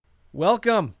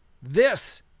Welcome.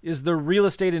 This is the Real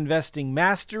Estate Investing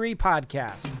Mastery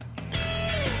Podcast.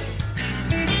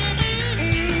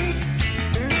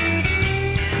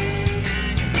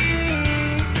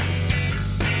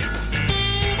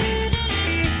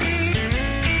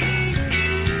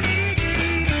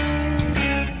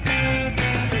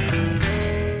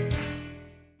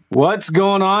 What's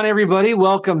going on, everybody?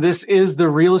 Welcome. This is the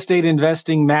Real Estate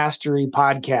Investing Mastery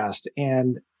Podcast.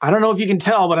 And I don't know if you can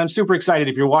tell, but I'm super excited.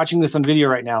 If you're watching this on video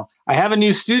right now, I have a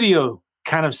new studio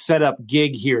kind of setup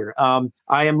gig here. I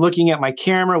am looking at my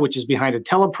camera, which is behind a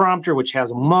teleprompter, which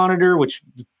has a monitor, which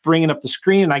is bringing up the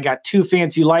screen. And I got two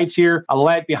fancy lights here, a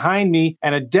light behind me,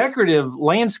 and a decorative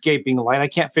landscaping light. I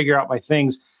can't figure out my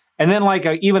things. And then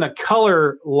even a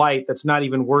color light that's not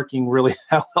even working really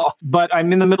that well. But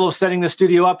I'm in the middle of setting the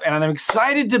studio up, and I'm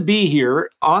excited to be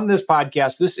here on this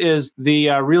podcast. This is the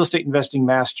Real Estate Investing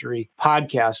Mastery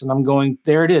Podcast. And I'm going,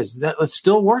 there it is. It's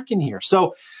still working here.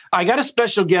 So I got a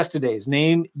special guest today. His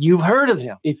name, you've heard of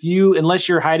him. Unless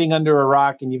you're hiding under a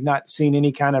rock and you've not seen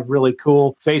any kind of really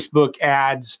cool Facebook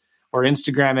ads or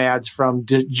Instagram ads from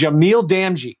Jamil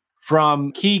Damji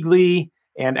from KeyGlee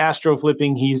and Astro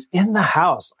Flipping. He's in the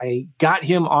house. I got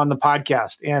him on the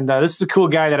podcast. And this is a cool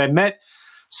guy that I met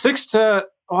I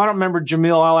don't remember,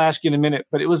 Jamil, I'll ask you in a minute,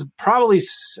 but it was probably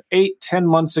 8-10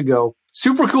 months ago.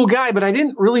 Super cool guy, but I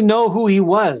didn't really know who he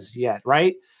was yet,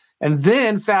 right? And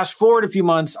then fast forward a few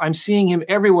months, I'm seeing him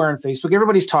everywhere on Facebook.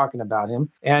 Everybody's talking about him,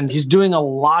 and he's doing a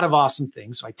lot of awesome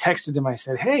things. So I texted him. I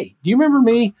said, hey, do you remember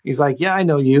me? He's like, yeah, I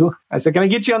know you. I said, can I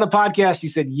get you on the podcast? He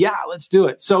said, yeah, let's do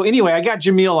it. So anyway, I got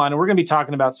Jamil on, and we're going to be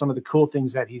talking about some of the cool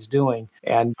things that he's doing.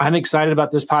 And I'm excited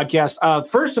about this podcast.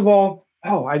 First of all,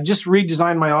 I just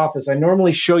redesigned my office. I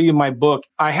normally show you my book.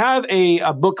 I have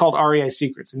a book called REI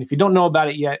Secrets. And if you don't know about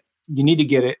it yet, you need to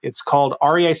get it. It's called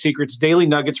REI Secrets, Daily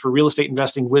Nuggets for Real Estate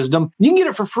Investing Wisdom. You can get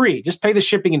it for free. Just pay the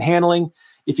shipping and handling.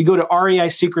 If you go to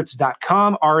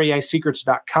reisecrets.com,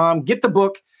 reisecrets.com, get the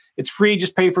book. It's free.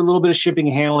 Just pay for a little bit of shipping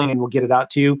and handling, and we'll get it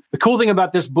out to you. The cool thing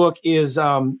about this book is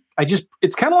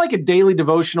it's kind of like a daily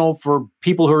devotional for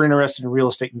people who are interested in real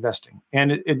estate investing.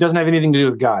 And it doesn't have anything to do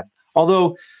with God.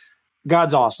 Although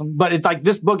God's awesome, but it's like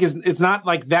this book it's not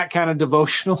like that kind of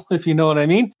devotional, if you know what I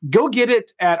mean. Go get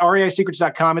it at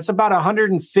reisecrets.com. It's about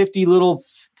 150 little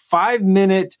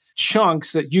 5-minute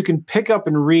chunks that you can pick up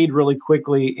and read really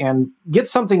quickly and get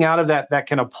something out of that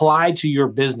can apply to your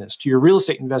business, to your real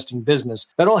estate investing business.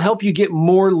 That'll help you get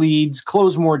more leads,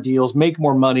 close more deals, make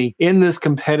more money in this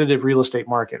competitive real estate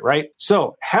market, right?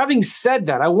 So having said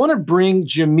that, I want to bring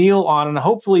Jamil on, and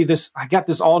hopefully I got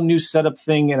this all new setup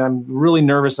thing, and I'm really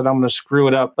nervous that I'm going to screw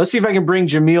it up. Let's see if I can bring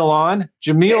Jamil on.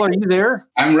 Jamil, are you there?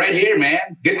 I'm right here, man.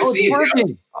 Good to see you.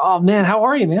 Working. Oh man, how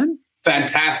are you, man?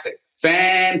 Fantastic.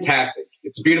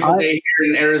 It's a beautiful day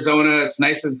here in Arizona. It's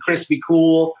nice and crispy,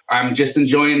 cool. I'm just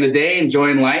enjoying the day,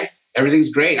 enjoying life. Everything's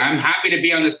great. I'm happy to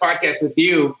be on this podcast with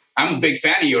you. I'm a big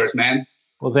fan of yours, man.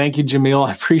 Well, thank you, Jamil.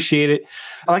 I appreciate it.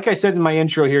 Like I said in my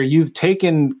intro here, you've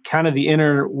taken kind of the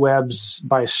interwebs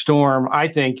by storm, I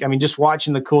think. I mean, just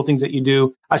watching the cool things that you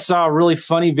do. I saw a really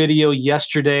funny video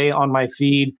yesterday on my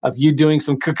feed of you doing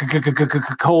some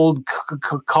cold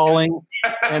calling,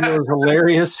 and it was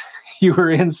hilarious. You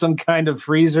were in some kind of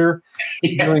freezer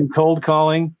doing cold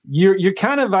calling. You're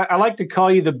kind of, I like to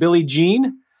call you the Billie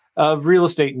Jean of real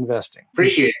estate investing.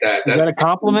 Appreciate that. Is that a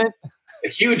compliment? A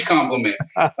huge compliment.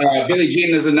 Billie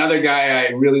Jean is another guy I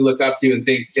really look up to and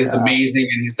think is amazing.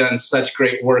 And he's done such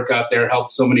great work out there, helped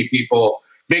so many people.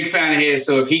 Big fan of his.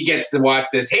 So if he gets to watch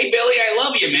this, hey, Billy, I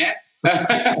love you, man.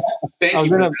 Thank you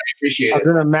for that. I appreciate it. I was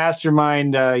in a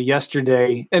mastermind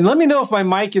yesterday, and let me know if my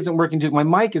mic isn't working too. My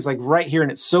mic is like right here,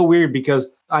 and it's so weird because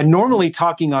I'm normally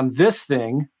talking on this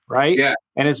thing, right? Yeah.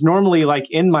 And it's normally like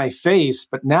in my face,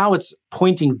 but now it's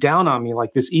pointing down on me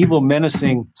like this evil,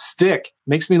 menacing stick.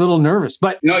 Makes me a little nervous.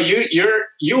 But no,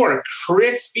 you are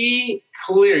crispy,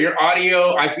 clear. Your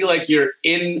audio, I feel like you're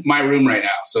in my room right now,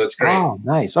 so it's great. Oh,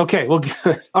 nice. Okay, well,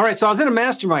 good. All right, so I was in a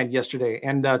mastermind yesterday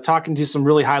and talking to some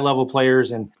really high-level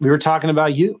players, and we were talking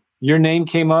about you. Your name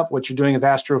came up, what you're doing with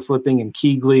Astro Flipping and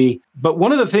KeyGlee. But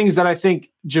one of the things that I think,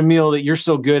 Jamil, that you're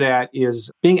so good at is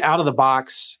being out of the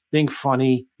box, being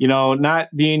funny,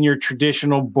 not being your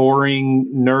traditional, boring,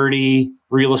 nerdy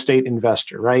real estate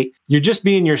investor, right? You're just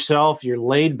being yourself, you're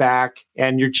laid back,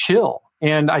 and you're chill.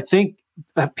 And I think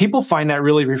that people find that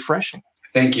really refreshing.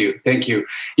 Thank you.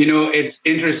 It's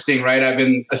interesting, right? I've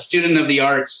been a student of the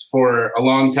arts for a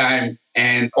long time.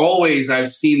 And always I've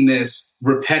seen this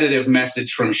repetitive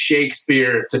message from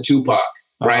Shakespeare to Tupac,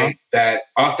 right? That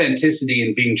authenticity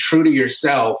and being true to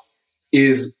yourself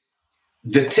is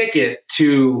the ticket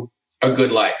to a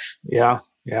good life. Yeah.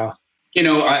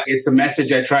 it's a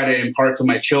message I try to impart to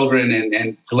my children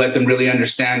and to let them really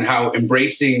understand how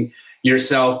embracing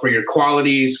yourself for your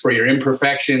qualities, for your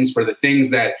imperfections, for the things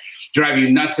that drive you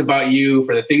nuts about you,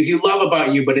 for the things you love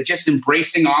about you, but it's just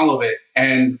embracing all of it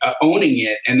and owning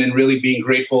it, and then really being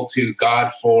grateful to God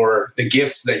for the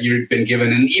gifts that you've been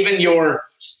given, and even your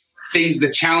things, the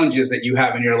challenges that you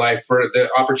have in your life, for the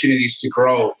opportunities to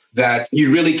grow, that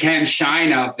you really can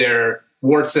shine out there,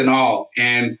 warts and all.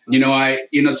 And,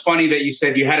 it's funny that you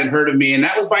said you hadn't heard of me, and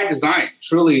that was by design.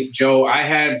 Truly, Joe, I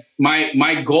had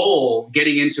my goal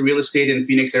getting into real estate in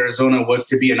Phoenix, Arizona was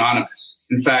to be anonymous.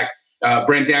 In fact,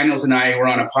 Brent Daniels and I were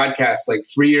on a podcast like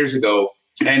 3 years ago,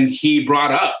 and he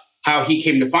brought up how he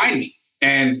came to find me.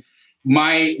 And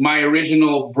my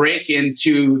original break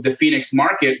into the Phoenix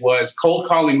market was cold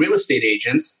calling real estate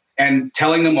agents and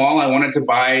telling them all I wanted to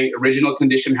buy original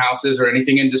condition houses or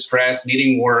anything in distress,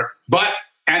 needing work,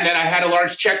 and that I had a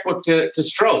large checkbook to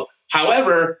stroke.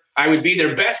 However, I would be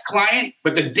their best client,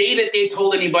 but the day that they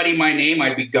told anybody my name,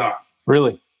 I'd be gone.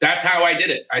 Really? That's how I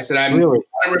did it. I said, I'm going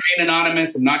to remain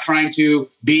anonymous. I'm not trying to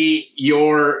be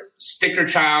your sticker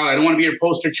child. I don't want to be your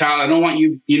poster child. I don't want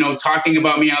you, talking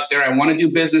about me out there. I want to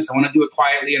do business. I want to do it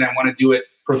quietly, and I want to do it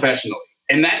professionally.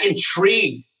 And that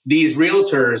intrigued these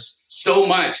realtors so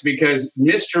much, because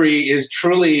mystery is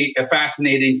truly a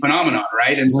fascinating phenomenon,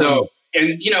 right? And so,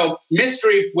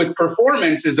 mystery with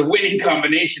performance is a winning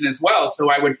combination as well.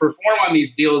 So I would perform on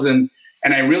these deals, and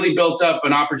I really built up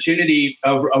an opportunity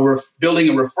of building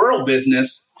a referral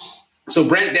business. So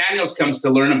Brent Daniels comes to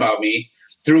learn about me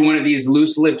through one of these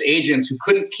loose-lipped agents who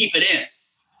couldn't keep it in,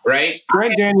 right?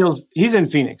 Brent Daniels, he's in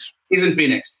Phoenix. He's in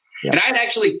Phoenix. Yeah. And I'd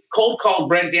actually cold called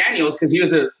Brent Daniels because he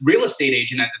was a real estate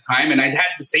agent at the time, and I'd had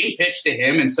the same pitch to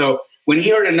him. And so when he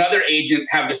heard another agent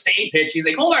have the same pitch, he's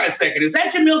like, hold on a second, is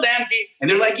that Jamil Damji? And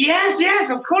they're like,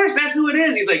 yes, of course, that's who it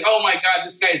is. He's like, oh my God,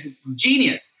 this guy's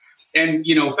genius. And,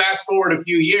 fast forward a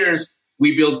few years,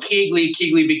 we build Keegley.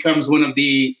 Keegley becomes one of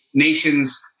the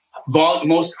nation's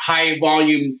most high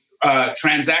volume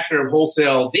transactor of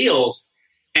wholesale deals.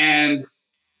 And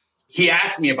he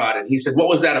asked me about it. He said, what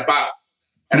was that about?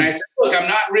 And I said, look, I'm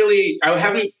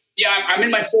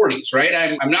in my 40s,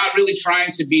 right? I'm not really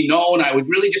trying to be known. I would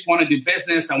really just want to do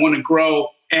business. I want to grow.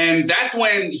 And that's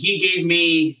when he gave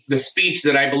me the speech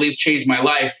that I believe changed my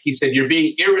life. He said, you're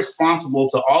being irresponsible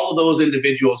to all of those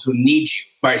individuals who need you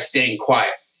by staying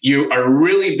quiet. You are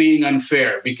really being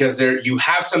unfair because you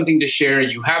have something to share.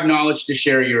 You have knowledge to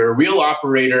share. You're a real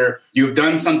operator. You've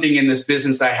done something in this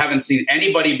business I haven't seen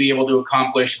anybody be able to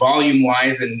accomplish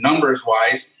volume-wise and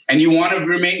numbers-wise. And you want to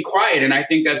remain quiet. And I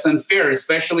think that's unfair,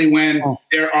 especially when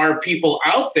there are people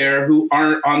out there who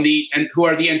are who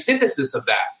are the antithesis of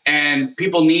that. And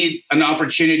people need an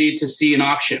opportunity to see an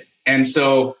option. And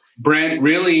so Brent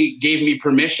really gave me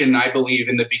permission, I believe,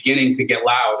 in the beginning to get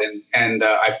loud. And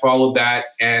I followed that,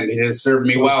 and it has served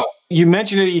me well. You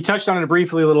mentioned it. You touched on it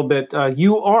briefly a little bit.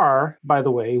 You are, by the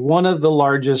way, one of the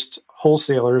largest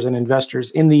wholesalers and investors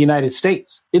in the United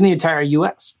States, in the entire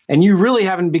U.S. And you really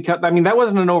haven't become, that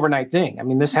wasn't an overnight thing.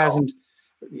 This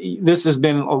has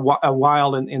been a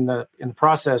while in the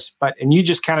process, and you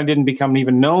just kind of didn't become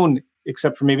even known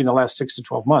except for maybe in the last 6 to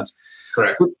 12 months.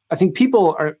 Correct. So I think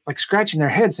people are like scratching their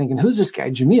heads thinking, who's this guy,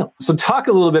 Jamil? So talk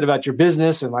a little bit about your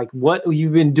business and like what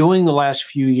you've been doing the last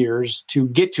few years to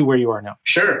get to where you are now.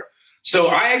 Sure. So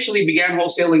I actually began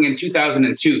wholesaling in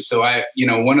 2002. So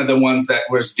one of the ones that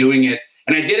was doing it,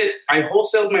 and I did it. I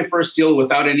wholesaled my first deal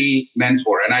without any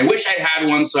mentor, and I wish I had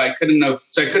one. So I could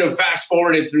have fast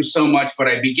forwarded through so much, but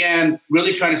I began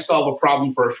really trying to solve a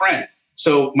problem for a friend.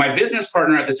 So my business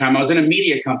partner at the time, I was in a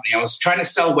media company. I was trying to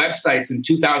sell websites in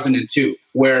 2002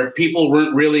 where people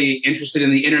weren't really interested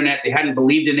in the internet. They hadn't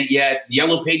believed in it yet. The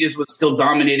Yellow Pages was still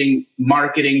dominating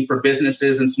marketing for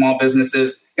businesses and small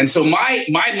businesses. And so my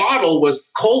model was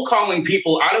cold calling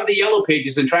people out of the Yellow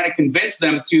Pages and trying to convince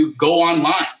them to go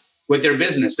online with their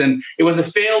business. And it was a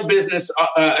failed business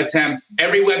attempt.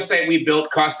 Every website we built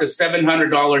cost us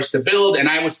 $700 to build, and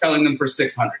I was selling them for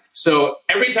 $600. So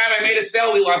every time I made a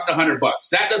sale, we lost $100.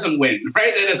 That doesn't win,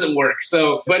 right? That doesn't work.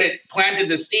 So, but it planted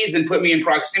the seeds and put me in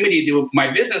proximity to my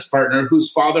business partner,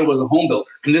 whose father was a home builder.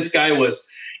 And this guy was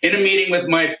in a meeting with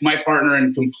my partner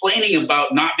and complaining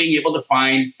about not being able to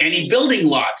find any building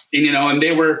lots,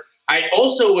 I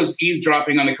also was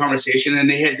eavesdropping on the conversation, and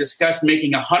they had discussed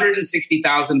making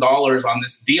 $160,000 on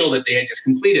this deal that they had just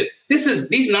completed.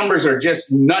 These numbers are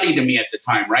just nutty to me at the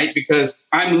time, right? Because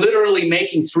I'm literally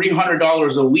making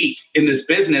 $300 a week in this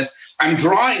business. I'm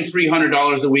drawing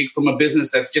 $300 a week from a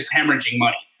business that's just hemorrhaging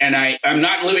money. And I'm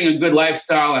not living a good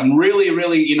lifestyle. I'm really,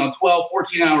 really, 12,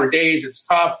 14-hour days. It's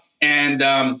tough. And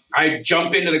I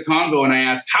jump into the convo and I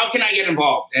asked, how can I get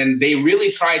involved? And they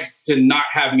really tried to not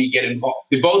have me get involved.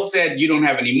 They both said, you don't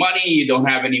have any money. You don't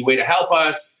have any way to help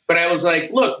us. But I was like,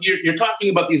 look, you're talking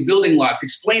about these building lots.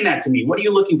 Explain that to me. What are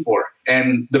you looking for?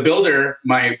 And the builder,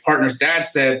 my partner's dad,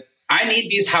 said, I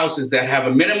need these houses that have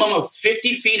a minimum of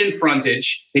 50 feet in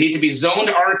frontage. They need to be zoned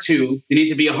R2. They need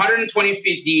to be 120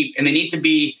 feet deep. And they need to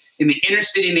be in the inner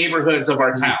city neighborhoods of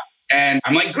our town. And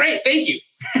I'm like, great, thank you.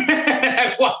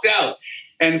 I walked out.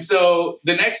 And so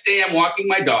the next day I'm walking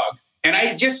my dog. And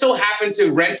I just so happened to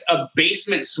rent a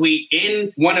basement suite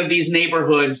in one of these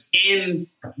neighborhoods in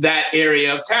that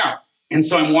area of town. And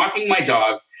so I'm walking my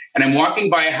dog and I'm walking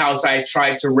by a house I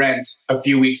tried to rent a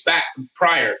few weeks back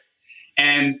prior.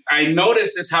 And I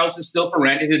noticed this house is still for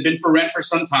rent. It had been for rent for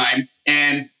some time.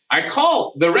 And I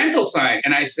called the rental sign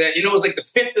and I said, it was like the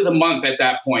 5th of the month at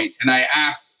that point. And I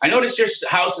asked, I noticed your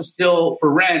house is still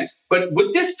for rent, but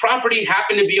would this property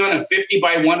happen to be on a 50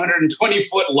 by 120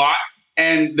 foot lot?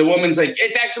 And the woman's like,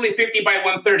 it's actually 50 by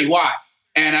 130. Why?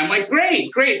 And I'm like, great.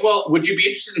 Well, would you be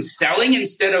interested in selling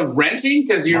instead of renting?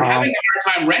 Because you're having a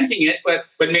hard time renting it, but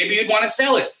maybe you'd want to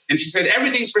sell it. And she said,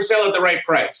 everything's for sale at the right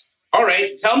price. All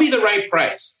right, tell me the right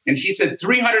price. And she said,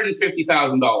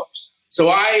 $350,000. So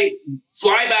I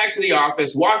fly back to the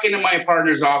office, walk into my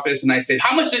partner's office, and I said,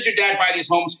 how much does your dad buy these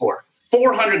homes for?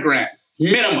 $400,000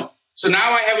 minimum. So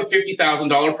now I have a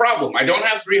 $50,000 problem. I don't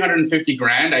have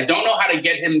 $350,000. I don't know how to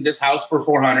get him this house for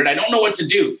 $400,000. I don't know what to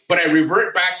do. But I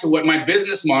revert back to what my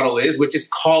business model is, which is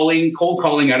cold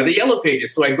calling out of the yellow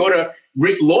pages. So I go to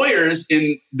lawyers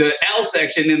in the L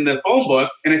section in the phone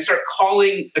book, and I start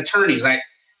calling attorneys.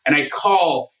 And I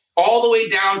call all the way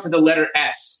down to the letter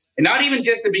S. And not even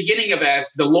just the beginning of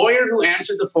S. The lawyer who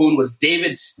answered the phone was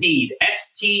David Steed,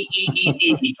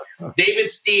 Steed. David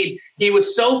Steed. He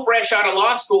was so fresh out of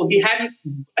law school, he hadn't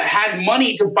had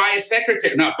money to hire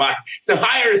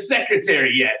a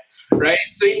secretary yet, right?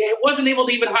 So he wasn't able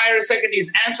to even hire a secretary.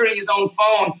 He's answering his own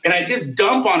phone. And I just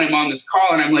dump on him on this call.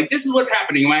 And I'm like, this is what's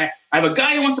happening. I have a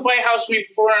guy who wants to buy a house from me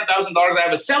for $400,000. I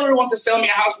have a seller who wants to sell me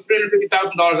a house for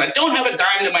 $350,000. I don't have a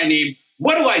dime to my name.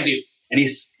 What do I do? And he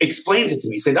explains it to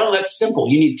me. He said, oh, that's simple.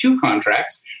 You need 2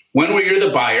 contracts. One where you're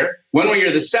the buyer, one where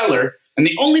you're the seller. And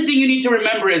the only thing you need to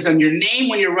remember is on your name,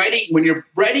 when you're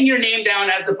writing your name down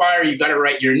as the buyer, you got to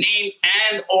write your name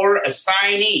and or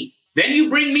assignee. Then you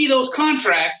bring me those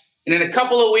contracts, and in a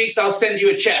couple of weeks, I'll send you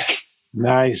a check.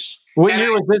 Nice. What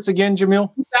year was this again,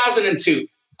 Jamil? 2002.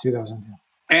 2002.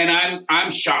 And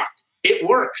I'm shocked. It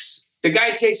works. The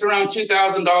guy takes around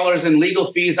 $2,000 in legal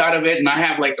fees out of it, and I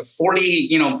have like a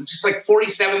just like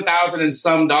 $47,000 and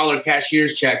some dollar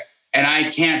cashier's check, and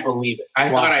I can't believe it. I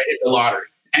thought I hit the lottery.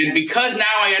 And because now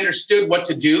I understood what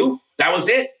to do, that was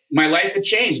it. My life had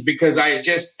changed because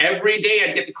every day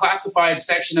I'd get the classified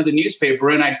section of the newspaper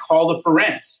and I'd call the for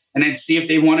rents and I'd see if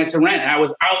they wanted to rent. And I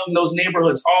was out in those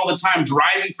neighborhoods all the time,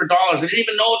 driving for dollars. I didn't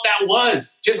even know what that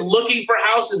was. Just looking for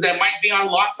houses that might be on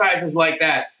lot sizes like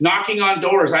that, knocking on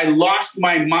doors. I lost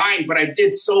my mind, but I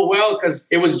did so well because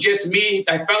it was just me.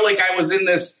 I felt like I was in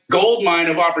this gold mine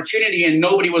of opportunity and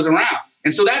nobody was around.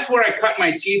 And so that's where I cut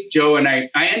my teeth, Joe, and I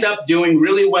end up doing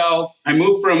really well. I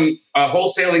moved from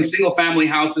wholesaling single-family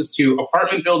houses to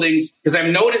apartment buildings because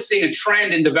I'm noticing a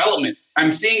trend in development. I'm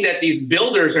seeing that these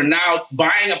builders are now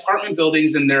buying apartment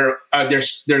buildings and they're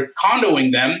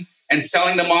condoing them and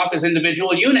selling them off as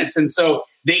individual units. And so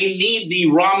they need the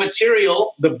raw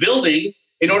material, the building,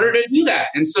 in order to do that.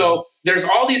 And so there's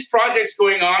all these projects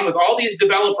going on with all these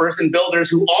developers and builders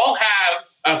who all have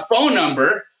a phone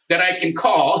number that I can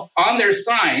call on their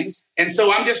signs. And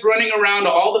so I'm just running around to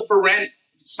all the for rent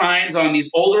signs on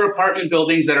these older apartment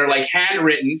buildings that are like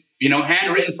handwritten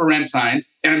for rent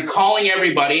signs. And I'm calling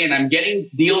everybody and I'm getting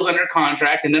deals under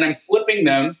contract. And then I'm flipping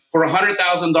them for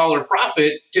 $100,000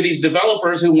 profit to these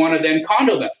developers who want to then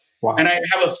condo them. Wow. And I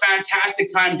have a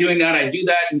fantastic time doing that. I do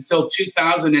that until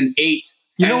 2008.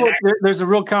 You know what? There's a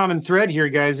real common thread here,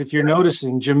 guys. If you're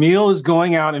noticing, Jamil is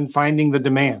going out and finding the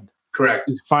demand.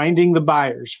 Correct. Finding the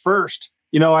buyers first.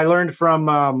 I learned from,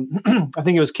 I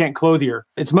think it was Kent Clothier.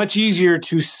 It's much easier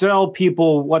to sell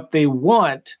people what they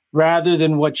want rather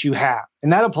than what you have.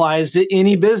 And that applies to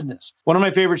any business. One of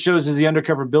my favorite shows is The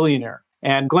Undercover Billionaire.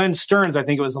 And Glenn Stearns, I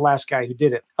think it was the last guy who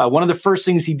did it. One of the first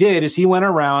things he did is he went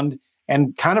around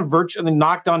and kind of virtually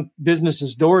knocked on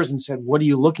businesses' doors and said, what are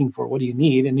you looking for? What do you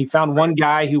need? And he found one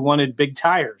guy who wanted big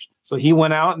tires. So he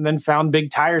went out and then found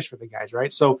big tires for the guys,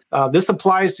 right? So this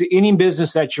applies to any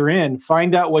business that you're in.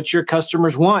 Find out what your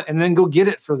customers want and then go get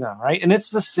it for them, right? And it's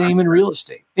the same in real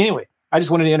estate. Anyway, I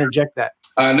just wanted to interject that.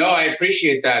 No, I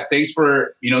appreciate that. Thanks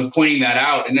for, pointing that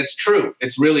out. And it's true.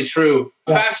 It's really true.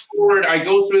 Yeah. Fast forward, I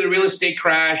go through the real estate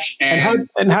crash. And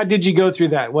how did you go through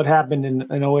that? What happened in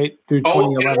 08 through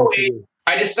 2011?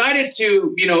 I decided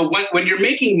to, when you're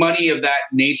making money of that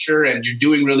nature and you're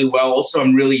doing really well, also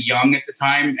I'm really young at the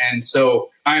time. And so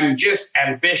I'm just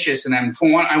ambitious and I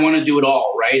want to do it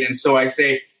all, right? And so I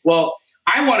say, well,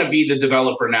 I want to be the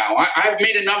developer now. I've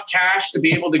made enough cash to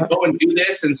be able to go and do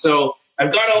this. And so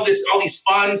I've got all these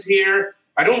funds here.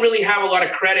 I don't really have a lot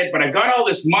of credit, but I got all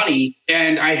this money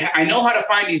and I know how to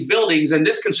find these buildings, and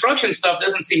this construction stuff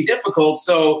doesn't seem difficult.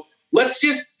 So let's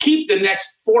just keep the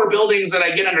next 4 buildings that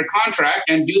I get under contract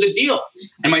and do the deal.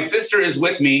 And my sister is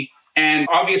with me. And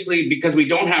obviously, because we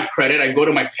don't have credit, I go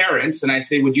to my parents and I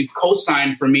say, would you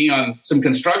co-sign for me on some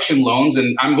construction loans?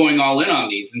 And I'm going all in on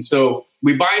these. And so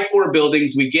we buy 4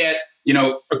 buildings, we get,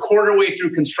 a quarter way through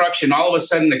construction, all of a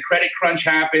sudden the credit crunch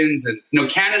happens. And,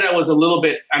 Canada was a little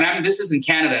bit, and this isn't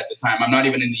Canada at the time. I'm not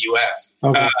even in the US.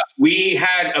 Okay. We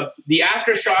had the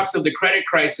aftershocks of the credit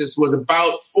crisis was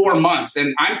about 4 months.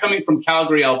 And I'm coming from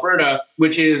Calgary, Alberta,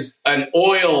 which is an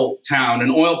oil town, an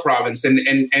oil province.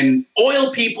 And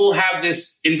oil people have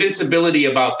this invincibility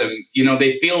about them.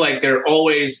 They feel like they're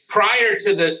always, prior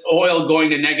to the oil going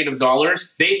to negative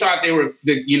dollars, they thought they were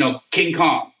King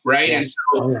Kong, right? Yeah. And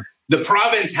so the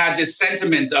province had this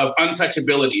sentiment of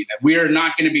untouchability, that we are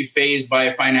not going to be fazed by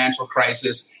a financial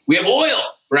crisis. We have oil,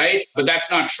 right? But that's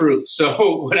not true.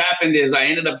 So what happened is I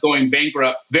ended up going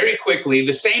bankrupt very quickly.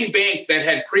 The same bank that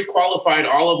had pre-qualified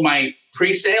all of my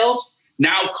pre-sales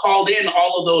now called in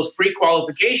all of those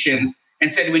pre-qualifications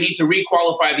and said, we need to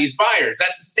re-qualify these buyers.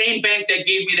 That's the same bank that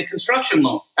gave me the construction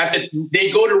loan. They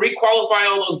go to re-qualify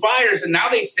all those buyers, and now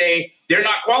they say they're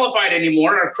not qualified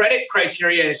anymore. Our credit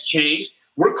criteria has changed.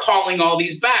 We're calling all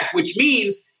these back, which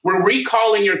means we're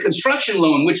recalling your construction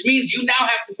loan, which means you now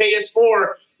have to pay us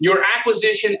for your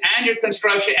acquisition and your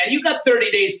construction, and you got 30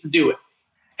 days to do it.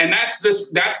 And that's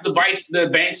the vice the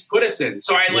banks put us in.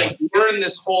 So I learned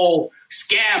this whole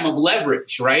scam of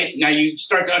leverage, right? Now you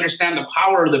start to understand the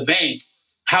power of the bank,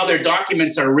 how their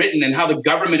documents are written and how the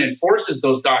government enforces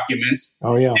those documents.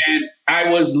 Oh, yeah. And I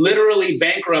was literally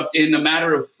bankrupt in a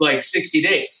matter of 60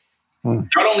 days.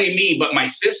 Not only me, but my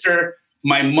sister,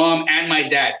 my mom, and my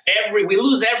dad. We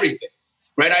lose everything,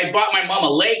 right? I bought my mom a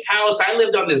lake house. I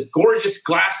lived on this gorgeous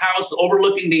glass house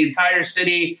overlooking the entire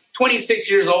city,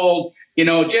 26 years old,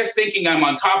 just thinking I'm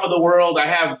on top of the world.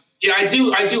 I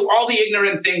do all the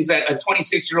ignorant things that a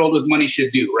 26-year-old with money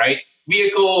should do, right?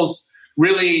 Vehicles,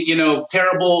 really,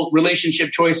 terrible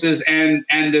relationship choices, and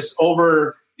this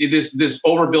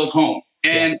overbuilt home.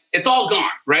 And it's all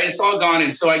gone, right? It's all gone.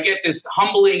 And so I get this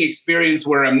humbling experience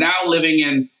where I'm now living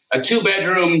in a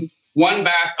 2-bedroom,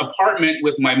 1-bath apartment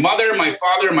with my mother, my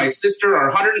father, my sister, our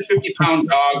 150-pound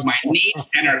dog, my niece,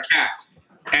 and our cat.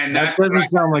 And that doesn't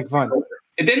sound like fun.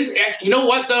 It didn't. You know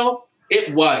what, though?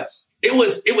 It was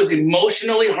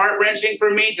emotionally heart-wrenching for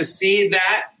me to see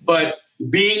that. But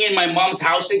being in my mom's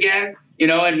house again, in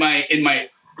my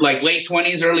late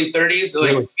 20s, early 30s,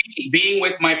 really? Being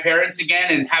with my parents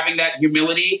again and having that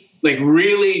humility,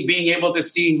 really being able to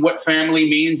see what family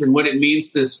means and what it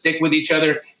means to stick with each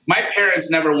other. My parents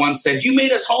never once said, you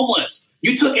made us homeless.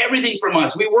 You took everything from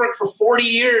us. We worked for 40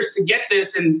 years to get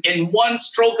this. In one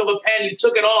stroke of a pen, you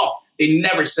took it all. They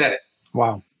never said it.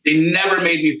 Wow. They never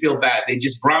made me feel bad. They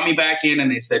just brought me back in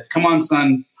and they said, come on,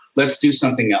 son, let's do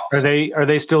something else. Are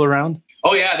they still around?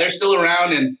 Oh, yeah, they're still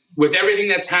around. And with everything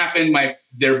that's happened,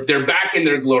 they're back in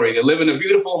their glory. They live in a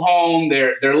beautiful home.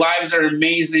 Their lives are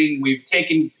amazing.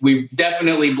 We've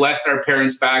definitely blessed our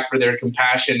parents back for their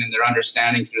compassion and their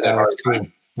understanding through that hard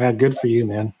time. Yeah, good for you,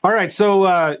 man. All right,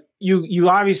 so you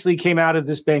obviously came out of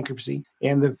this bankruptcy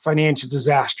and the financial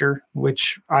disaster,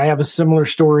 which I have a similar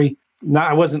story.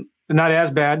 I wasn't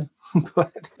as bad,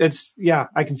 but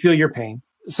I can feel your pain.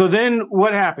 So then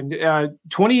what happened?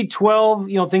 2012,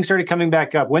 things started coming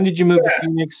back up. When did you move to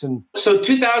Phoenix? So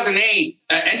 2008,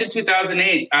 end of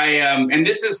 2008, and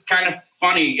this is kind of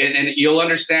funny, and you'll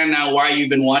understand now why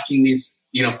you've been watching these,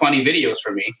 funny videos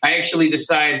from me. I actually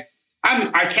decide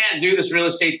I can't do this real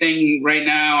estate thing right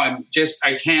now.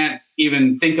 I can't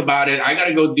even think about it. I got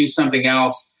to go do something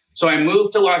else. So I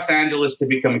moved to Los Angeles to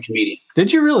become a comedian.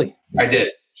 Did you really? I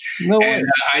did. No way. And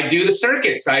I do the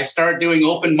circuits. I start doing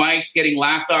open mics, getting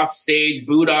laughed off stage,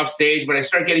 booed off stage, but I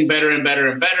start getting better and better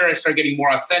and better. I start getting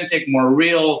more authentic, more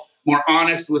real, more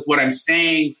honest with what I'm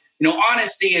saying.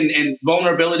 Honesty and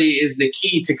vulnerability is the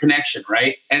key to connection,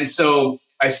 right? And so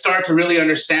I start to really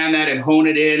understand that and hone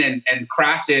it in and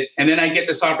craft it. And then I get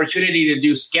this opportunity to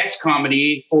do sketch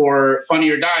comedy for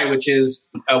Funny or Die, which is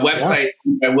a website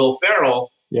by Will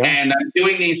Ferrell. Yeah. And I'm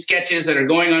doing these sketches that are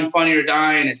going on Funny or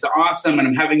Die, and it's awesome, and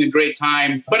I'm having a great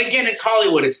time. But again, it's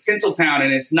Hollywood, it's Tinseltown,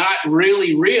 and it's not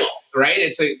really real,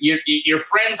 right? Your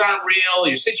friends aren't real,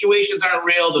 your situations aren't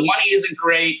real, the money isn't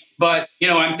great. But,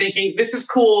 I'm thinking, this is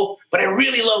cool, but I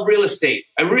really love real estate.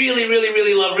 I really, really,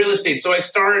 really love real estate. So I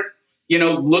start,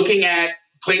 looking at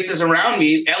places around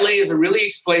me. LA is a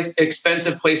really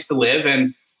expensive place to live,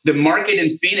 and the market in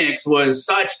Phoenix was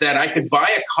such that I could buy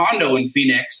a condo in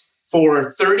Phoenix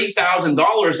for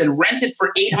 $30,000 and rent it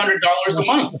for $800 a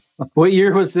month. What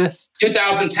year was this?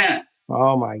 2010.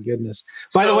 Oh my goodness.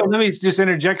 By the way, let me just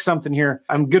interject something here.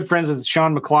 I'm good friends with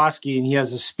Sean McCloskey, and he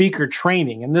has a speaker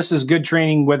training. And this is good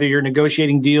training, whether you're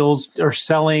negotiating deals or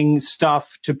selling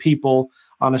stuff to people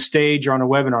on a stage or on a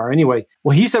webinar. Anyway,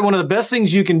 well, he said one of the best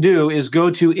things you can do is go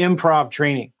to improv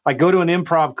training, like go to an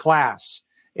improv class.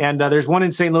 And there's one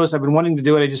in St. Louis. I've been wanting to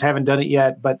do it. I just haven't done it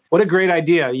yet. But what a great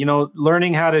idea.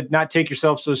 Learning how to not take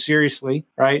yourself so seriously,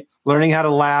 right? Learning how to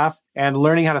laugh and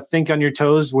learning how to think on your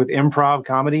toes with improv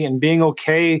comedy and being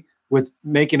okay with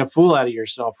making a fool out of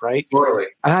yourself, right? Totally.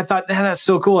 And I thought, man, that's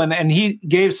so cool. And he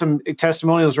gave some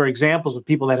testimonials or examples of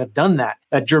people that have done that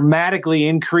dramatically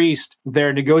increased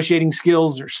their negotiating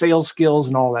skills or sales skills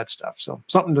and all that stuff. So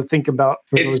something to think about.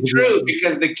 It's true,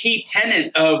 because the key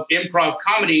tenet of improv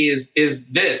comedy is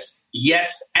this: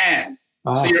 yes and.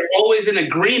 So you're always in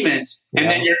agreement, and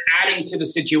then you're adding to the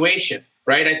situation,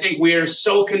 right? I think we are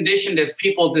so conditioned as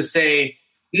people to say,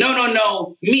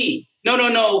 no, me.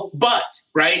 No, but,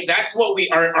 right? That's what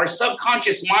our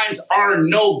subconscious minds are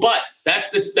no, but. That's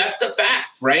the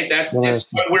fact, right? That's just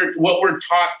what we're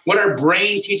taught, what our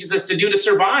brain teaches us to do to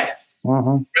survive,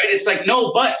 right? It's like,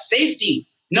 no, but safety.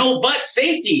 No, but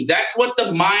safety. That's what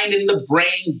the mind and the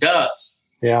brain does.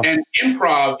 Yeah. And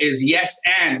improv is yes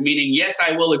and, meaning, yes,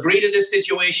 I will agree to this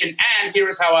situation, and here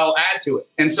is how I'll add to it.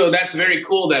 And so that's very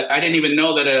cool that I didn't even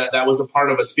know that that was a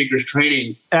part of a speaker's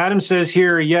training. Adam says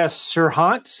here, yes, Sir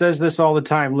Hunt says this all the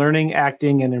time. Learning,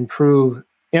 acting, and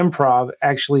improv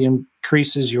actually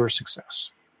increases your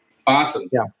success. Awesome.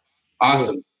 Yeah.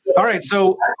 Awesome. All right.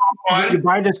 So you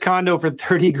buy this condo for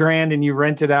 $30,000 and you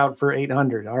rent it out for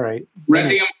 $800. All right.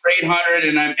 Renting them for $800,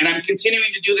 and I'm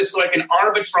continuing to do this so I can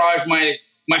arbitrage my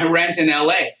rent in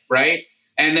LA, right?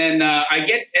 And then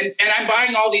and I'm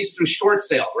buying all these through short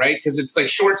sale, right? Because it's like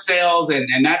short sales,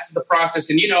 and that's the process.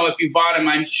 And if you bought them,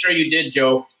 I'm sure you did,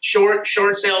 Joe. Short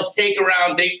sales take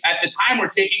at the time were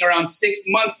taking around 6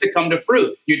 months to come to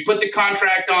fruit. You'd put the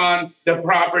contract on the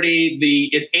property,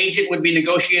 the agent would be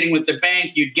negotiating with the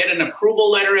bank. You'd get an approval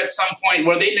letter at some point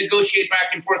where they negotiate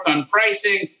back and forth on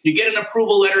pricing. You get an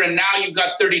approval letter, and now you've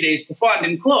got 30 days to fund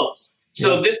and close.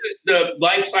 So this is the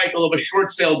life cycle of a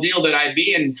short sale deal that I'd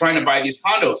be in trying to buy these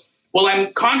condos. Well,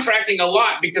 I'm contracting a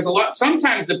lot because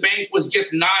sometimes the bank was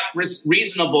just not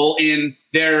reasonable in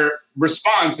their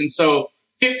response. And so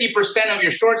 50% of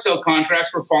your short sale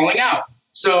contracts were falling out.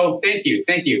 So thank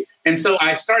you. And so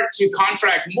I start to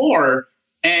contract more,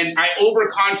 and I over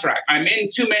contract. I'm in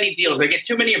too many deals. I get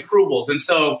too many approvals. And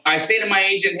so I say to my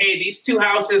agent, hey, these two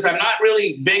houses I'm not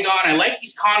really big on. I like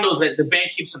these condos that the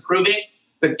bank keeps approving.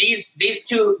 But these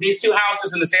two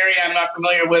houses in this area I'm not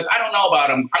familiar with, I don't know about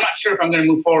them. I'm not sure if I'm going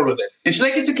to move forward with it. And she's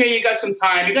like, it's okay. You got some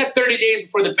time. You got 30 days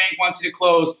before the bank wants you to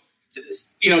close.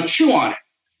 Chew on it.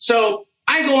 So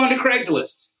I go onto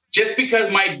Craigslist just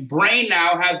because my brain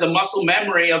now has the muscle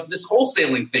memory of this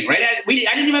wholesaling thing, right? I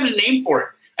didn't even have a name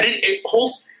for it.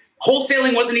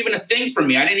 Wholesaling wasn't even a thing for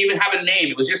me. I didn't even have a name.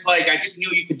 It was just like, I just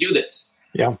knew you could do this.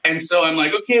 Yeah. And so I'm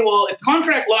like, okay, well, if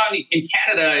contract law in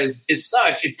Canada is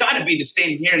such, it's got to be the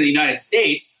same here in the United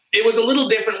States. It was a little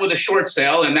different with a short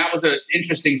sale, and that was an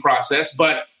interesting process.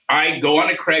 But I go on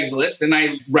a Craigslist and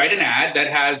I write an ad that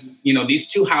has,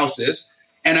 these two houses,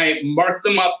 and I mark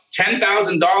them up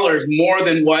 $10,000 more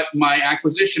than what my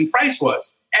acquisition price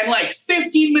was. And like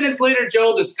 15 minutes later,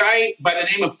 Joe, this guy by the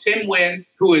name of Tim Wynn,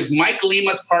 who is Mike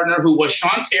Lima's partner, who was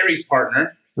Sean Terry's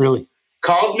partner, really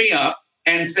calls me up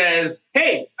and says,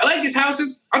 hey, I like these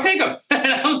houses. I'll take them.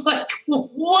 And I'm like,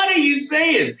 what are you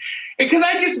saying? Because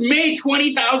I just made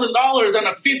 $20,000 on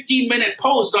a 15-minute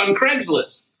post on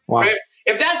Craigslist. Wow. Right?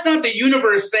 If that's not the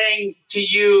universe saying to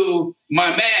you,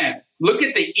 my man, look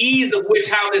at the ease of which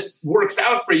how this works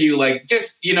out for you. Like,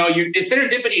 just, the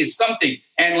serendipity is something.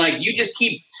 And like, you just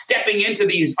keep stepping into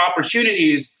these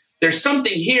opportunities. There's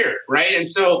something here, right? And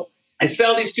so I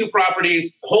sell these 2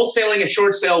 properties. Wholesaling a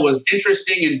short sale was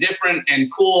interesting and different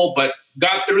and cool, but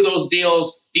got through those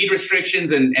deals. Deed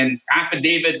restrictions and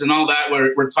affidavits and all that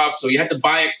were tough. So you had to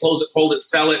buy it, close it, hold it,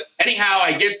 sell it. Anyhow,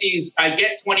 I get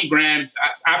 20 grand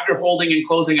after holding and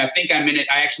closing. I think I'm in it.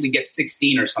 I actually get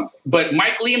 16 or something. But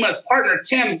Mike Lima's partner,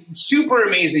 Tim, super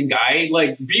amazing guy,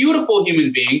 like beautiful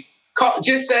human being,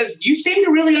 just says, you seem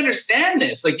to really understand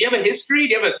this. Like, do you have a history?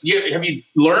 Have you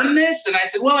learned this? And I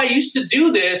said, well, I used to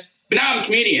do this, but now I'm a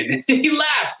comedian. He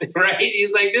laughed, right?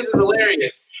 He's like, this is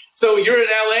hilarious. So you're in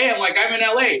LA? I'm like, I'm in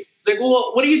LA. He's like,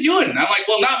 well, what are you doing? And I'm like,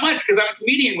 well, not much, because I'm a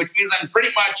comedian, which means I'm pretty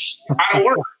much out of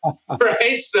work,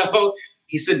 right? So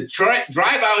he said,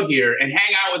 drive out here and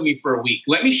hang out with me for a week.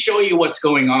 Let me show you what's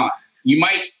going on. You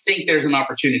might think there's an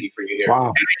opportunity for you here. Wow.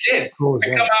 And I did. Cool, I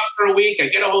come out for a week. I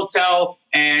get a hotel.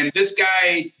 And this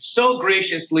guy so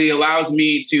graciously allows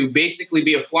me to basically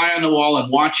be a fly on the wall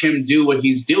and watch him do what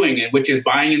he's doing, which is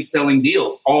buying and selling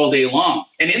deals all day long.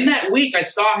 And in that week, I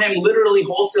saw him literally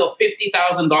wholesale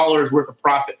 $50,000 worth of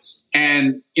profits.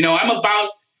 And,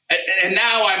 and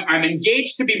now I'm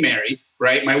engaged to be married.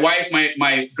 Right. My wife,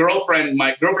 my girlfriend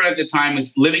at the time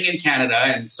was living in Canada.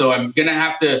 And so I'm going to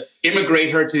have to immigrate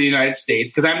her to the United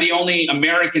States because I'm the only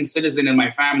American citizen in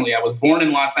my family. I was born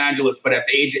in Los Angeles, but at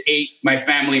the age of 8, my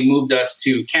family moved us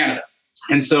to Canada.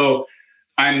 And so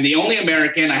I'm the only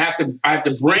American. I have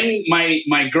to bring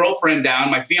my girlfriend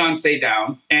down, my fiance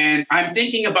down. And I'm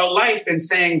thinking about life and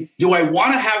saying, do I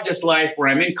want to have this life where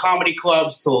I'm in comedy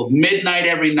clubs till midnight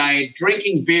every night,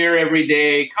 drinking beer every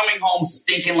day, coming home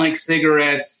stinking like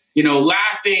cigarettes,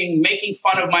 laughing, making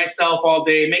fun of myself all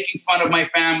day, making fun of my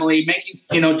family,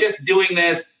 just doing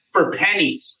this for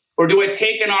pennies? Or do I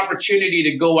take an opportunity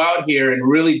to go out here and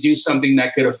really do something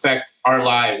that could affect our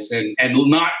lives and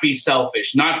not be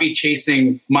selfish, not be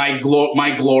chasing my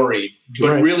glory,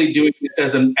 but really doing this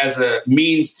as a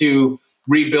means to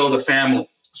rebuild a family?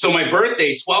 So my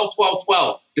birthday,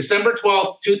 12/12/12, December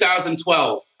 12th,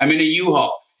 2012, I'm in a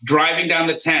U-Haul, driving down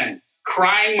the 10,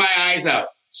 crying my eyes out,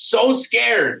 so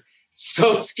scared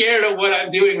of what I'm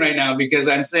doing right now, because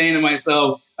I'm saying to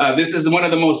myself, this is one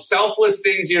of the most selfless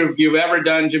things you've ever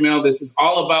done, Jamil. This is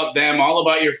all about them, all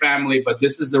about your family, but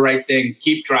this is the right thing.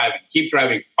 Keep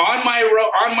driving. On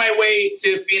my way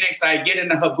to Phoenix, I get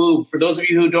in a haboob. For those of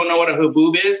you who don't know what a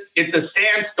haboob is, it's a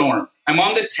sandstorm. I'm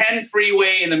on the 10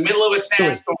 freeway in the middle of a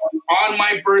sandstorm on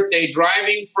my birthday,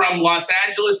 driving from Los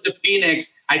Angeles to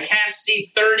Phoenix. I can't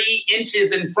see 30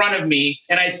 inches in front of me,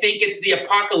 and I think it's the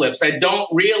apocalypse. I don't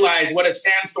realize what a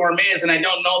sandstorm is, and I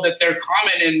don't know that they're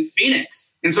common in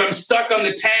Phoenix. And so I'm stuck on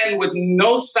the 10 with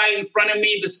no sight in front of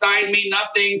me, beside me,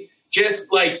 nothing,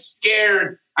 just like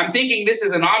scared. I'm thinking this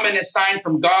is an ominous sign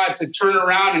from God to turn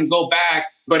around and go back,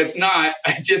 but it's not.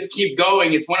 I just keep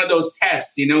going. It's one of those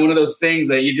tests, one of those things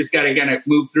that you just got to kind of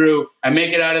move through. I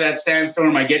make it out of that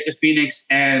sandstorm. I get to Phoenix,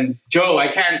 and Joe, I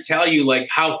can't tell you like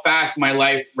how fast my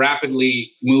life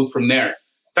rapidly moved from there.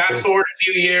 Fast forward a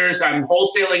few years, I'm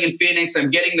wholesaling in Phoenix.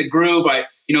 I'm getting the groove. I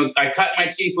cut my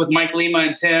teeth with Mike Lima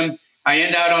and Tim. I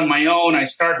end out on my own. I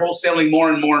start wholesaling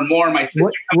more and more and more. My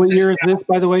sister. What year is this,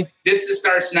 by the way? This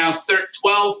starts now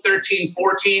 12, 13,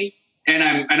 14. And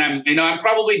I'm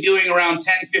probably doing around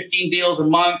 10, 15 deals a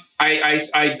month.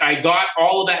 I got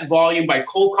all of that volume by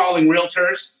cold calling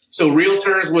realtors. So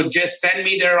realtors would just send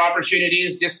me their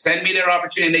opportunities,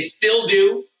 and they still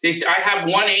do. I have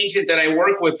one agent that I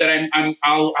work with that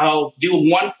I'll do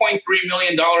 $1.3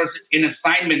 million in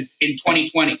assignments in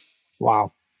 2020.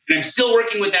 Wow. And I'm still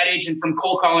working with that agent from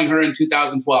cold calling her in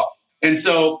 2012. And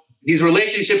so these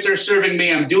relationships are serving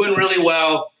me. I'm doing really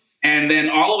well. And then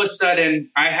all of a sudden,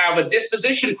 I have a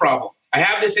disposition problem. I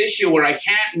have this issue where I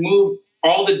can't move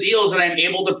all the deals that I'm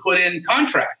able to put in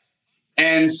contract.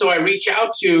 And so I reach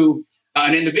out to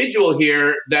an individual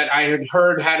here that I had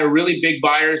heard had a really big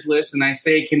buyers list. And I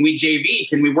say, can we JV?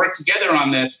 Can we work together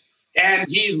on this? And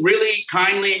he really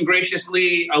kindly and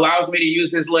graciously allows me to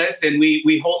use his list, and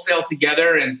we wholesale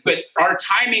together. But our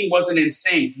timing wasn't in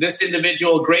sync. This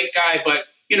individual, great guy, but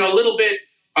a little bit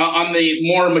on the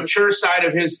more mature side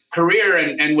of his career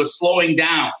and was slowing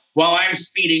down while I'm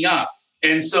speeding up.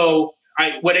 And so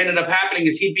what ended up happening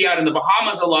is he'd be out in the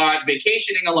Bahamas a lot,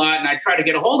 vacationing a lot, and I tried to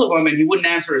get a hold of him, and he wouldn't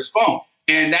answer his phone.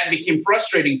 And that became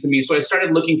frustrating to me. So I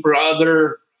started looking for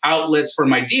other outlets for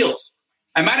my deals.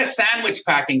 I'm at a sandwich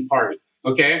packing party,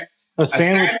 okay? A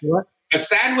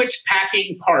sandwich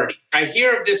packing party. I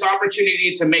hear of this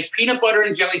opportunity to make peanut butter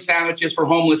and jelly sandwiches for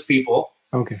homeless people.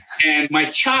 Okay. And my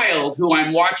child, who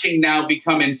I'm watching now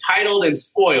become entitled and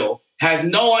spoiled, has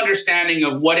no understanding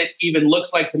of what it even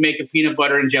looks like to make a peanut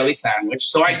butter and jelly sandwich.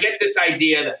 So I get this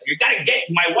idea that you got to get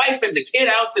my wife and the kid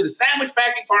out to the sandwich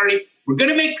packing party. We're going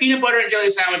to make peanut butter and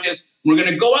jelly sandwiches. We're going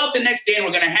to go out the next day and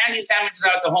we're going to hand these sandwiches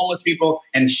out to homeless people.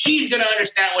 And she's going to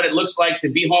understand what it looks like to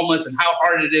be homeless and how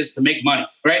hard it is to make money,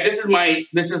 right?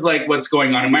 This is like what's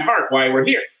going on in my heart, why we're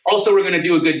here. Also, we're going to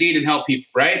do a good deed and help people,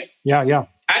 right? Yeah.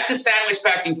 At the sandwich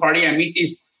packing party, I meet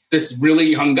this really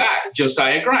young guy,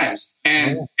 Josiah Grimes.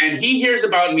 And he hears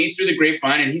about me through the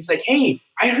grapevine. And he's like, hey,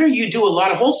 I heard you do a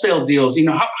lot of wholesale deals. You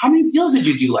know, how many deals did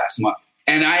you do last month?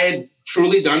 And I had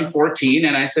truly done 14.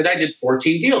 And I said, I did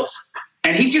 14 deals.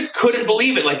 And he just couldn't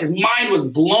believe it. Like his mind was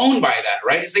blown by that,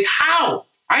 right? He's like, how?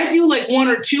 I do like one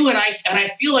or two and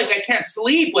I feel like I can't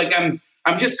sleep. Like I'm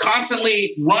just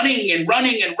constantly running. And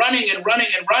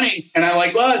I'm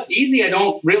like, well, it's easy. I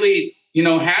don't really,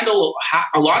 handle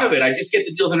a lot of it. I just get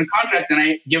the deals under contract and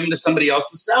I give them to somebody else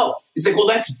to sell. He's like, well,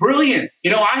 that's brilliant.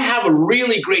 I have a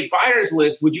really great buyers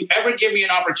list. Would you ever give me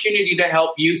an opportunity to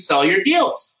help you sell your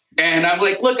deals? And I'm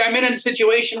like, look, I'm in a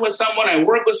situation with someone. I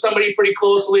work with somebody pretty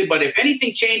closely, but if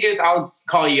anything changes, I'll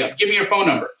call you up. Give me your phone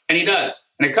number. And he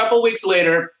does. And a couple of weeks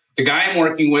later, the guy I'm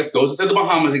working with goes to the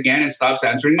Bahamas again and stops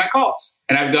answering my calls.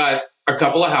 And I've got a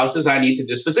couple of houses I need to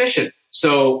disposition.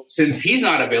 So since he's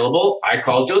not available, I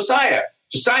call Josiah.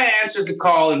 Josiah answers the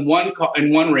call in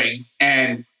one ring,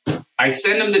 and I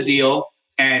send him the deal,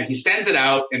 and he sends it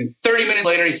out, and 30 minutes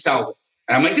later, he sells it.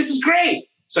 And I'm like, this is great.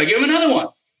 So I give him another one,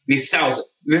 and he sells it.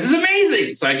 This is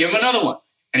amazing. So I give him another one,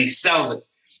 and he sells it.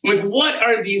 I'm like, what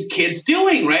are these kids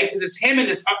doing, right? Because it's him and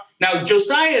this. Now,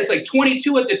 Josiah is like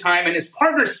 22 at the time, and his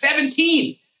partner's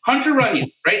 17, Hunter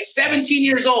Runyon, right? 17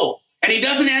 years old. And he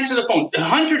doesn't answer the phone.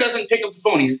 Hunter doesn't pick up the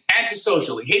phone. He's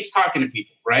antisocial. He hates talking to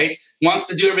people, right? Wants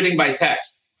to do everything by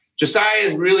text. Josiah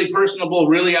is really personable,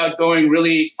 really outgoing,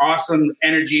 really awesome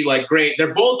energy, like great.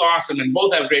 They're both awesome and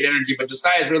both have great energy, but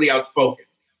Josiah is really outspoken,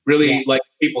 really like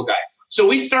a people guy.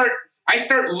 So I start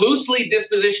loosely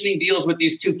dispositioning deals with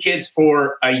these two kids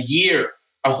for a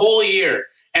whole year.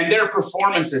 And their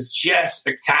performance is just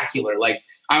spectacular. Like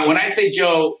when I say,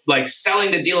 Joe, like selling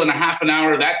the deal in a half an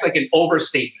hour, that's like an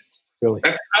overstatement. Really?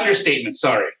 That's an understatement,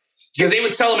 sorry. Because they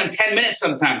would sell them in 10 minutes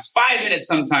sometimes, 5 minutes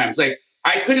sometimes. Like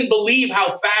I couldn't believe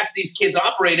how fast these kids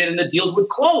operated and the deals would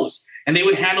close. And they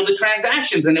would handle the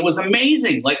transactions. And it was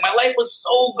amazing. Like my life was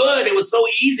so good. It was so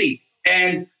easy.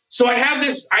 And so I have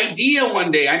this idea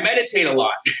one day. I meditate a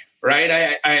lot,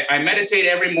 right? I meditate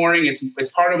every morning.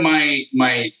 It's part of my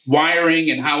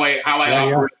wiring and how I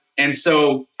operate. And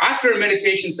so after a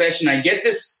meditation session, I get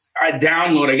this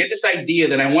download. I get this idea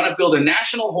that I want to build a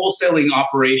national wholesaling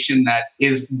operation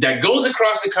that goes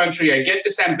across the country. I get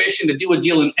this ambition to do a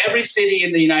deal in every city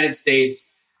in the United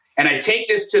States. And I take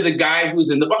this to the guy who's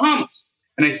in the Bahamas.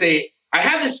 And I say, I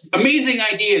have this amazing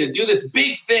idea to do this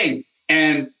big thing.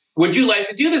 And would you like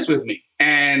to do this with me?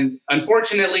 And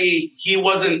unfortunately, he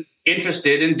wasn't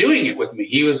interested in doing it with me.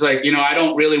 He was like, I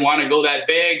don't really want to go that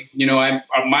big.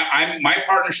 My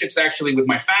partnership's actually with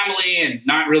my family and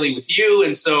not really with you.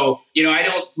 And so, I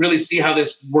don't really see how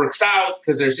this works out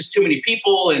because there's just too many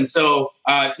people. And so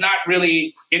it's not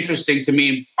really interesting to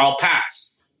me. I'll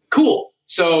pass. Cool.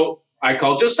 So I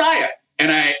call Josiah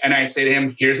and I say to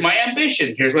him, here's my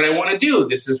ambition. Here's what I want to do.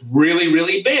 This is really,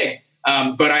 really big.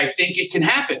 But I think it can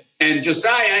happen. And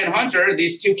Josiah and Hunter,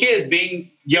 these two kids being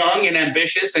young and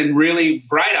ambitious and really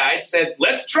bright-eyed, said,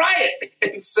 let's try it.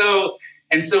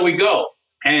 And so we go.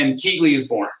 And Keegley is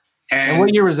born. And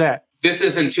what year was that? This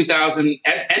is in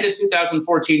end of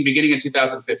 2014, beginning of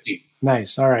 2015.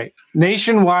 Nice. All right.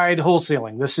 Nationwide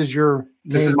wholesaling. This is your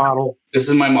model. This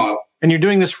is my model. And you're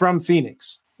doing this from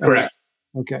Phoenix. Correct.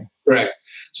 Okay. Correct.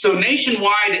 So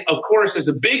nationwide, of course, is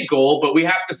a big goal, but we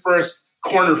have to first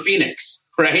corner Phoenix,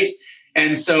 right?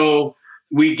 And so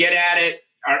we get at it.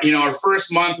 Our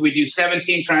first month, we do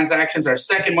 17 transactions. Our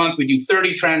second month, we do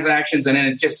 30 transactions. And then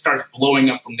it just starts blowing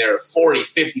up from there. 40,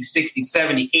 50, 60,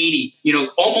 70, 80,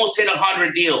 almost hit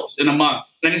 100 deals in a month.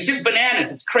 And it's just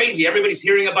bananas. It's crazy. Everybody's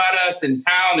hearing about us in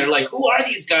town. They're like, who are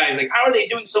these guys? Like, how are they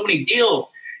doing so many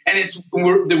deals? And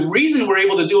the reason we're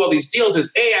able to do all these deals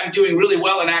is, I'm doing really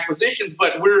well in acquisitions,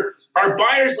 but our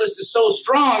buyers list is so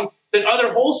strong that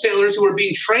other wholesalers who are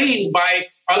being trained by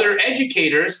other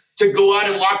educators to go out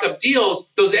and lock up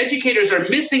deals, those educators are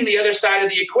missing the other side of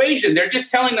the equation. They're just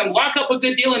telling them, lock up a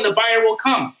good deal and the buyer will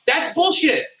come. That's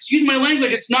bullshit. Excuse my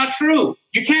language. It's not true.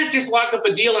 You can't just lock up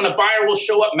a deal and a buyer will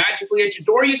show up magically at your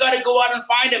door. You got to go out and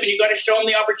find them and you got to show them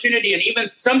the opportunity. And even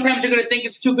sometimes they're going to think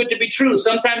it's too good to be true.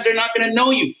 Sometimes they're not going to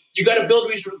know you. You got to build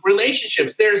these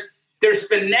relationships. There's there's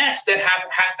finesse that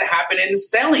has to happen in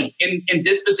selling, in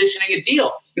dispositioning a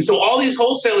deal. And so all these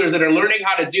wholesalers that are learning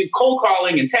how to do cold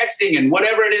calling and texting and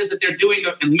whatever it is that they're doing,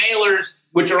 and mailers,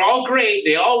 which are all great,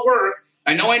 they all work.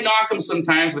 I know I knock them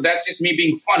sometimes, but that's just me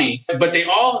being funny. But they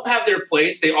all have their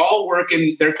place. They all work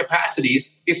in their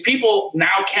capacities. These people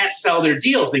now can't sell their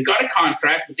deals. They got a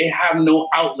contract, but they have no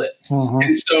outlet.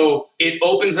 And so it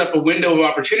opens up a window of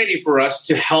opportunity for us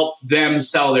to help them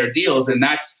sell their deals. And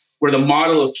that's where the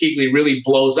model of Keighley really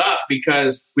blows up,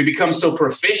 because we become so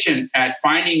proficient at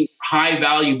finding high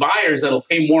value buyers that'll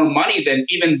pay more money than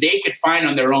even they could find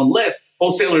on their own list.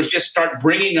 Wholesalers just start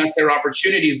bringing us their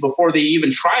opportunities before they even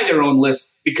try their own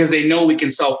list, because they know we can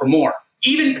sell for more.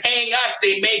 Even paying us,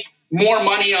 they make more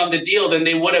money on the deal than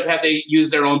they would have had they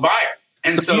used their own buyer.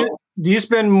 And so do you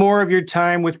spend more of your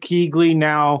time with Keighley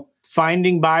now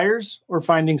finding buyers or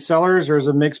finding sellers, or is it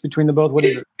a mix between the both? What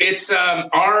is it? It's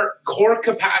our core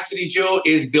capacity, Joe,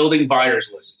 is building buyers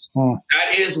lists.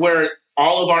 That is where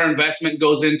all of our investment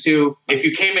goes into. If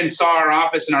you came and saw our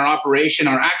office and our operation,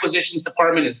 our acquisitions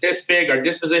department is this big, our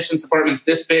dispositions department is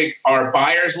this big, our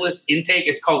buyers list intake,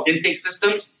 it's called intake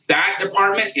systems. That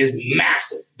department is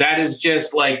massive. That is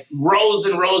just like rows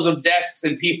and rows of desks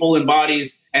and people and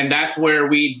bodies. And that's where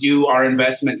we do our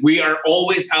investment. We are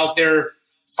always out there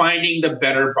finding the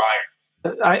better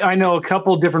buyer. I know a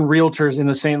couple different realtors in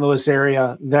the St. Louis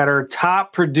area that are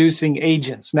top producing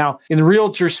agents. Now, in the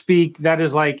realtor speak, that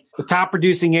is like the top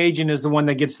producing agent is the one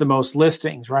that gets the most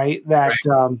listings, right? That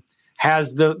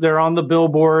they're on the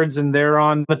billboards and they're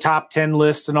on the top 10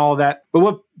 list and all of that. But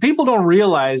what people don't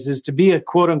realize is to be a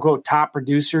quote unquote top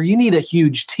producer, you need a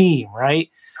huge team, right?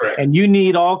 Correct. And you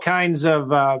need all kinds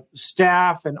of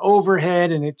staff and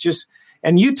overhead,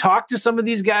 and you talk to some of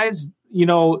these guys,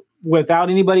 without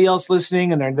anybody else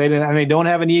listening, and they don't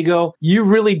have an ego, you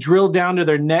really drill down to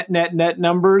their net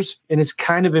numbers, and it's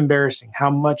kind of embarrassing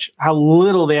how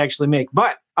little they actually make.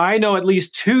 But I know at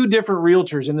least 2 different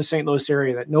realtors in the St. Louis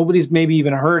area that nobody's maybe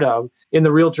even heard of in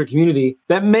the realtor community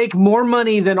that make more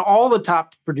money than all the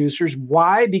top producers.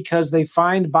 Why? Because they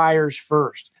find buyers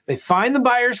first. They find the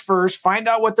buyers first, find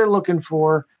out what they're looking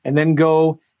for, and then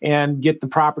go and get the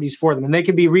properties for them. And they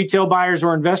can be retail buyers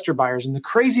or investor buyers. And the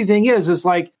crazy thing is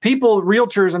like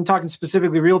realtors, I'm talking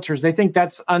specifically realtors, they think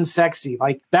that's unsexy.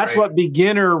 Like that's what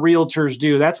beginner realtors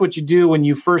do. That's what you do when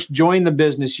you first join the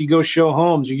business. You go show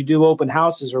homes or you do open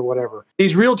houses or whatever.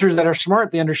 These realtors that are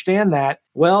smart, they understand that.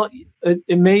 Well,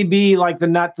 it may be like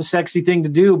not the sexy thing to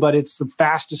do, but it's the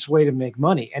fastest way to make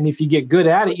money. And if you get good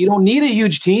at it, you don't need a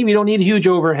huge team. You don't need a huge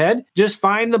overhead. Just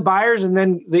find the buyers, and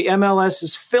then the MLS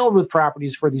is filled with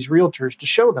properties for these realtors to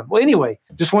show them. Well, anyway,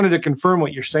 just wanted to confirm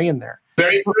what you're saying there.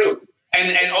 Very true.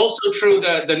 And also true,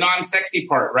 the non-sexy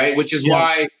part, right? Which is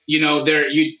why,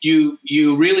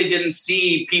 you really didn't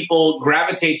see people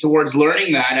gravitate towards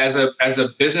learning that as a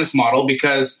business model,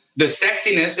 because the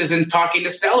sexiness is in talking to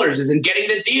sellers, is in getting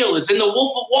the deal, it's in the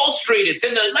Wolf of Wall Street, it's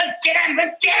in the let's get them,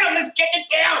 let's get the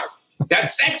deals.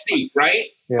 That's sexy, right?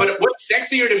 Yeah. But what's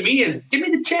sexier to me is give me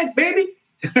the check, baby.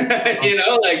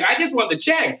 I just want the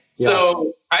check. Yeah.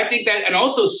 So I think that, and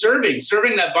also serving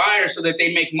that buyer so that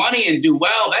they make money and do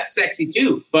well, that's sexy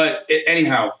too. But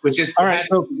anyhow, which is all right.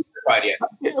 So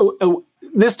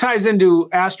this ties into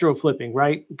Astro Flipping,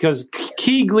 right? Because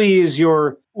Keighley is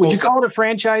would you call it a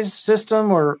franchise system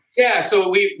or? Yeah. So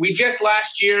we just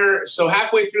last year, so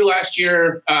halfway through last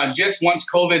year, just once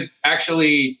COVID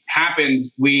actually happened,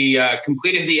 we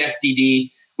completed the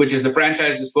FDD, which is the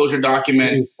franchise disclosure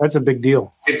document. That's a big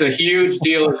deal. It's a huge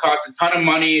deal. It costs a ton of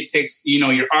money. It takes,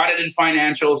 your audited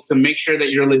financials to make sure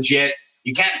that you're legit.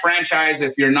 You can't franchise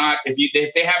if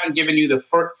they haven't given you the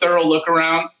thorough look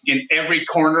around in every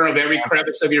corner of every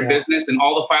crevice of your business and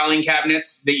all the filing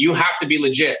cabinets, that you have to be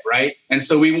legit, right? And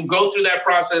so we will go through that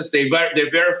process. They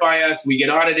verify us. We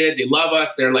get audited. They love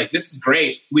us. They're like, this is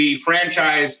great. We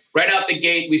franchise right out the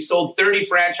gate. We sold 30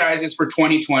 franchises for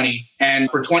 2020. And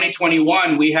for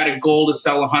 2021, we had a goal to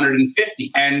sell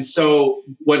 150. And so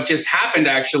what just happened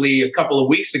actually a couple of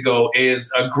weeks ago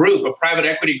is a private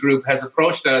equity group has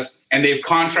approached us, and they've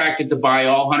contracted to buy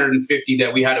all 150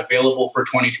 that we had available for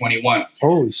 2021.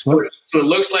 Holy smokes. So it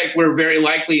looks like we're very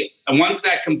likely, and once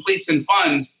that completes in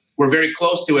funds, we're very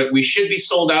close to it. We should be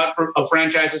sold out of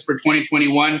franchises for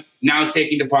 2021, now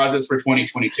taking deposits for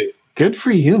 2022. Good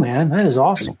for you, man. That is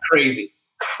awesome. Crazy.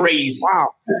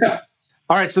 Wow.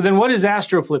 All right. So then what is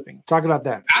Astro Flipping? Talk about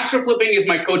that. Astro Flipping is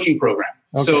my coaching program.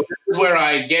 Okay. So this is where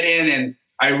I get in and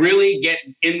I really get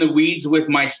in the weeds with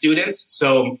my students.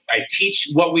 So I teach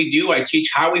what we do. I teach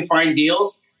how we find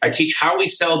deals. I teach how we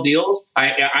sell deals.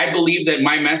 I believe that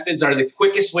my methods are the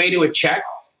quickest way to a check.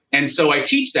 And so I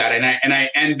teach that.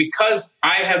 And because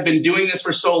I have been doing this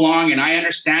for so long and I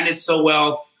understand it so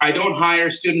well, I don't hire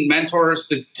student mentors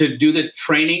to do the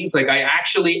trainings. Like, I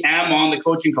actually am on the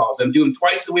coaching calls. I'm doing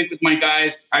twice a week with my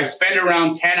guys. I spend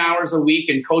around 10 hours a week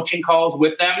in coaching calls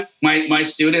with them, my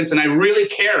students. And I really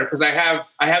care because I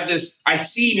have this, I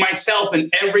see myself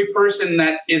in every person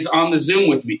that is on the Zoom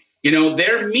with me.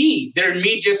 They're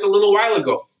me just a little while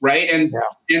ago. Right.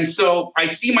 And so I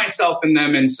see myself in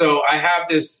them. And so I have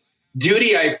this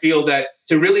duty, I feel, that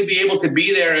to really be able to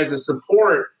be there as a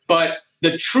support. But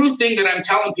the true thing that I'm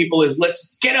telling people is,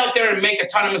 let's get out there and make a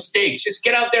ton of mistakes. Just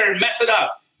get out there and mess it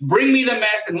up. Bring me the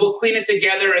mess and we'll clean it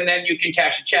together, and then you can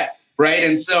cash a check. Right.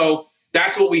 And so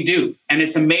that's what we do. And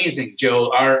it's amazing,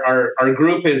 Joe. Our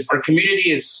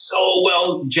community is so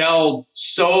well gelled,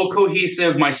 so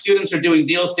cohesive. My students are doing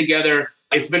deals together.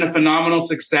 It's been a phenomenal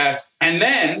success. And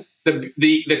then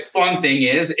the fun thing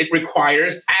is, it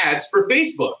requires ads for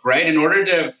Facebook, right? In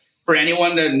order for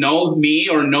anyone to know me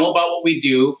or know about what we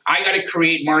do, I got to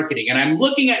create marketing. And I'm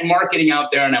looking at marketing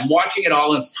out there and I'm watching it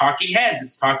all. And it's talking heads,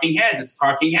 it's talking heads, it's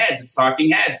talking heads, it's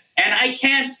talking heads. And I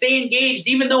can't stay engaged.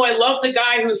 Even though I love the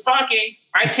guy who's talking,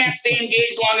 I can't stay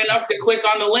engaged long enough to click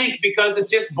on the link because it's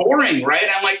just boring, right?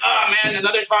 I'm like, oh man,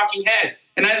 another talking head.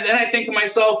 And then I think to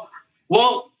myself,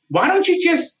 well, why don't you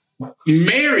just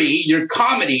marry your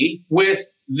comedy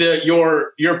with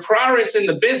your prowess in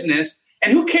the business?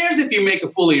 And who cares if you make a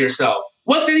fool of yourself?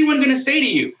 What's anyone going to say to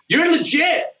you? You're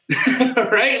legit,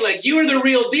 right? Like, you are the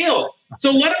real deal.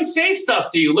 So let them say stuff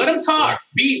to you. Let them talk.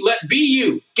 Be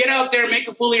you. Get out there, make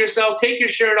a fool of yourself. Take your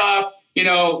shirt off.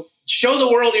 Show the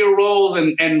world your roles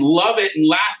and love it and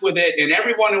laugh with it. And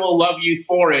everyone will love you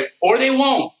for it, or they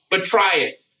won't. But try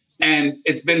it. And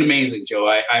it's been amazing,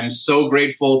 Joe. I'm so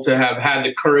grateful to have had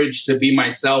the courage to be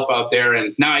myself out there.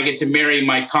 And now I get to marry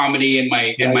my comedy and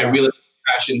my real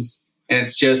passions. And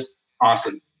it's just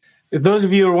awesome. If those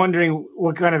of you are wondering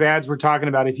what kind of ads we're talking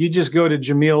about, if you just go to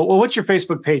Jamil, what's your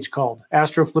Facebook page called?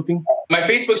 Astro Flipping? My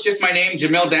Facebook's just my name,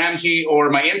 Jamil Damji, or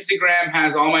my Instagram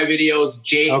has all my videos,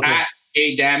 at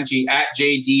JDamji, at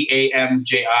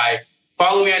JDAMJI.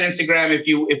 Follow me on Instagram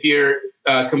if you're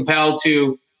compelled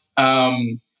to,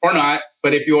 or not.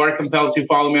 But if you are compelled to,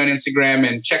 follow me on Instagram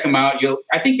and check them out.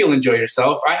 I think you'll enjoy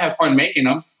yourself. I have fun making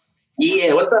them.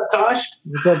 Yeah. What's up, Tosh?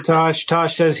 What's up, Tosh?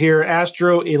 Tosh says here,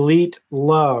 Astro Elite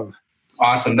Love.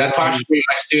 Awesome. That Tosh is my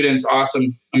students.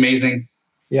 Awesome. Amazing.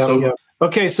 Yeah.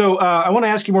 Okay. So I want to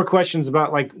ask you more questions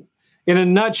about, like, in a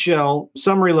nutshell,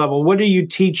 summary level, what are you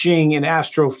teaching in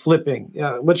Astro Flipping?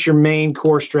 What's your main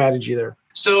core strategy there?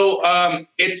 So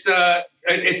it's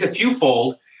a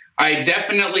fewfold. I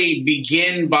definitely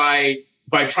begin by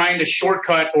trying to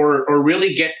shortcut or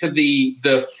really get to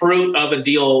the fruit of a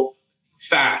deal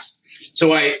fast.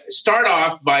 So I start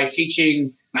off by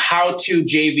teaching how to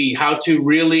JV, how to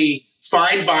really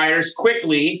find buyers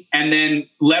quickly and then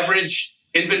leverage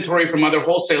inventory from other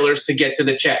wholesalers to get to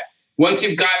the check. Once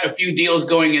you've got a few deals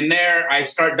going in there, I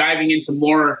start diving into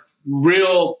more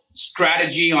real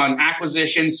strategy on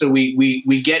acquisition. So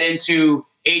we get into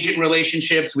agent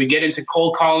relationships, we get into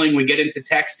cold calling, we get into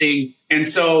texting. And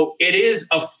so it is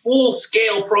a full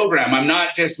scale program. I'm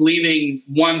not just leaving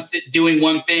doing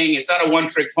one thing. It's not a one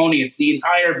trick pony. It's the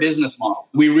entire business model.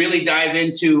 We really dive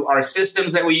into our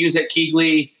systems that we use at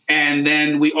Keighley. And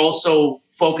then we also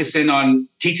focus in on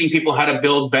teaching people how to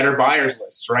build better buyers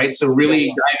lists, right? So really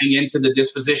diving into the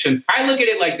disposition. I look at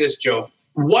it like this, Joe.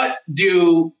 What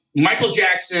do Michael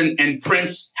Jackson and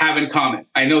Prince have in common?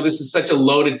 I know this is such a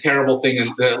loaded, terrible thing,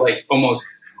 like almost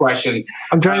question.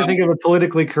 I'm trying to think of a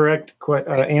politically correct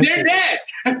answer. They're dead.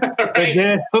 Right? They're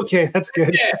dead. Okay, that's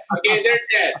good. They're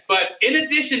dead. But in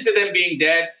addition to them being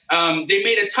dead, they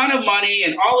made a ton of money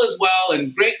and all is well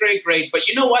and great. But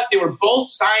you know what? They were both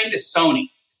signed to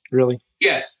Sony. Really?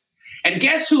 Yes. And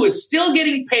guess who is still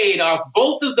getting paid off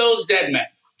both of those dead men?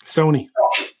 Sony.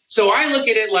 So I look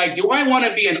at it like, do I want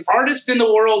to be an artist in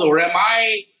the world, or am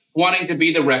I wanting to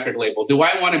be the record label? Do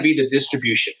I want to be the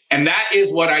distribution? And that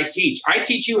is what I teach. I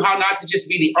teach you how not to just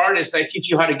be the artist. I teach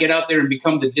you how to get out there and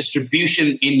become the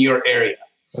distribution in your area.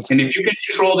 And if you can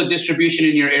control the distribution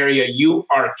in your area, you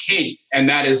are king. And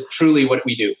that is truly what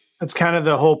we do. That's kind of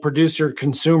the whole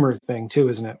producer-consumer thing too,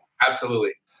 isn't it?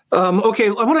 Absolutely. Okay,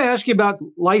 I want to ask you about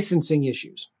licensing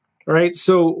issues. All right,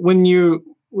 so when you're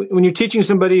teaching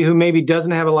somebody who maybe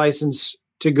doesn't have a license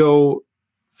to go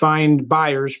find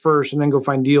buyers first and then go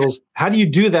find deals, how do you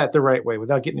do that the right way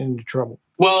without getting into trouble?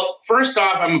 Well, first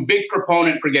off, I'm a big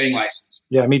proponent for getting licensed.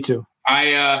 Yeah, me too.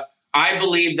 I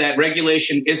believe that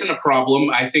regulation isn't a problem.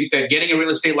 I think that getting a real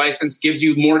estate license gives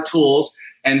you more tools.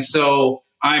 And so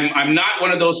I'm not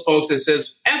one of those folks that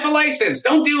says, F a license,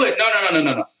 don't do it.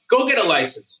 No. go get a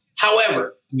license.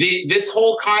 However, this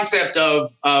whole concept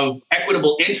of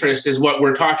equitable interest is what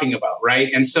we're talking about, right?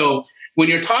 And so when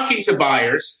you're talking to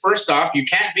buyers, first off, you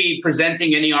can't be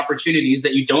presenting any opportunities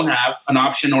that you don't have an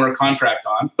option or a contract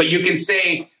on, but you can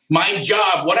say, my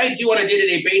job, what I do on a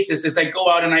day-to-day basis is I go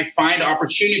out and I find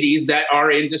opportunities that are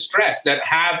in distress, that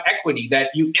have equity,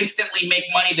 that you instantly make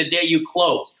money the day you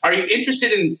close. Are you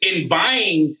interested in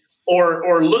buying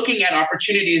or looking at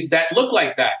opportunities that look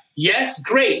like that? Yes,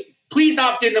 great. Please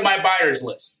opt into my buyers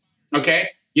list. Okay.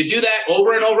 You do that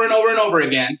over and over and over and over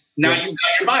again. Now you've got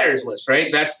your buyers list,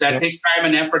 right? That takes time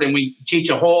and effort. And we teach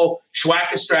a whole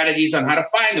schwack of strategies on how to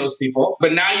find those people.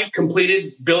 But now you've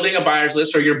completed building a buyers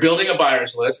list, or you're building a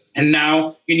buyers list. And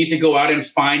now you need to go out and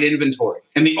find inventory.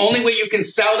 And the only way you can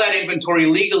sell that inventory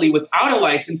legally without a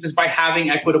license is by having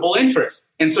equitable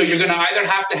interest. And so you're going to either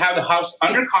have to have the house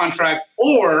under contract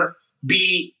or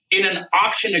be in an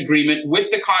option agreement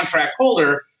with the contract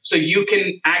holder so you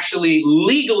can actually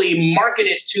legally market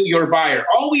it to your buyer.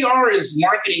 All we are is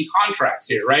marketing contracts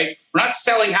here, right? We're not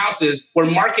selling houses. We're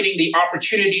marketing the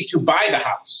opportunity to buy the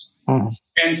house. Mm-hmm.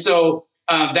 And so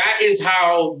that is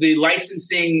how the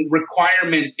licensing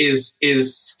requirement is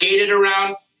skated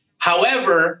around.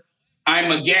 However,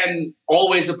 I'm, again,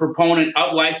 always a proponent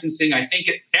of licensing. I think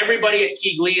everybody at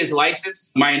KeyGlee is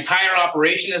licensed. My entire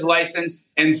operation is licensed.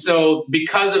 And so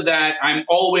because of that, I'm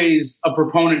always a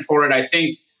proponent for it. I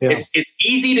think it's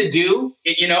easy to do.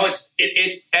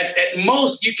 At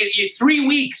most, you can 3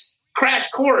 weeks, crash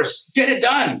course, get it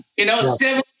done.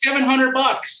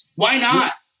 $700. Why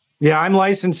not? Yeah, I'm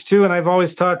licensed too. And I've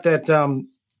always taught that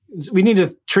we need to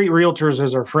treat realtors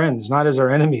as our friends, not as our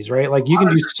enemies, right? Like you can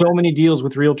do so many deals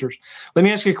with realtors. Let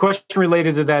me ask you a question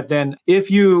related to that then.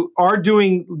 If you are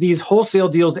doing these wholesale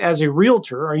deals as a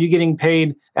realtor, are you getting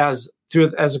paid as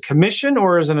a commission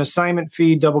or as an assignment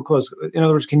fee double close? In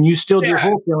other words, can you still do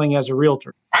wholesaling as a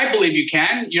realtor? I believe you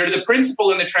can. You're the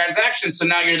principal in the transaction, so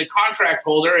now you're the contract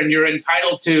holder and you're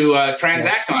entitled to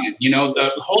transact on it.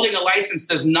 Holding a license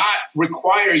does not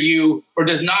require you or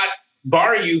does not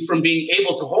bar you from being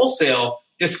able to wholesale.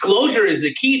 Disclosure is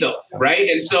the key though, right?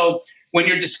 And so when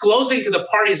you're disclosing to the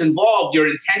parties involved your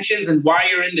intentions and why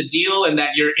you're in the deal and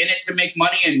that you're in it to make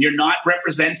money and you're not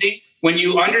representing, when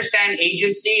you understand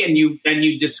agency and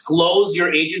you disclose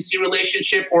your agency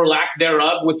relationship or lack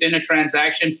thereof within a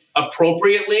transaction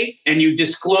appropriately, and you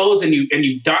disclose and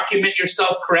you document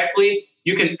yourself correctly,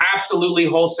 you can absolutely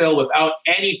wholesale without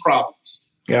any problems.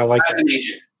 Yeah, I like that. As an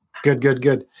agent.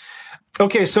 Good.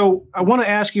 Okay, so I want to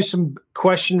ask you some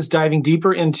questions diving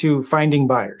deeper into finding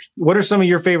buyers. What are some of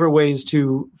your favorite ways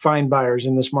to find buyers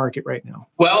in this market right now?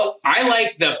 Well, I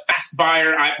like the fast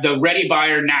buyer, the ready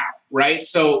buyer now, right?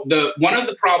 So one of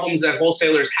the problems that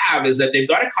wholesalers have is that they've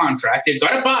got a contract, they've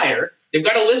got a buyer, they've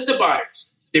got a list of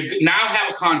buyers. They now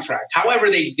have a contract. However,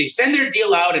 they send their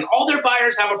deal out and all their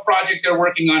buyers have a project they're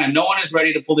working on and no one is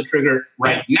ready to pull the trigger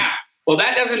right now. Well,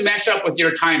 that doesn't mesh up with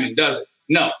your timing, does it?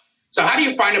 No. So how do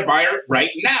you find a buyer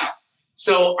right now?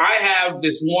 So I have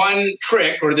this one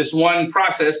trick or this one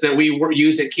process that we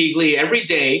use at KeyGlee. Every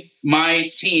day, my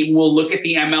team will look at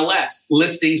the MLS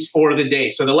listings for the day.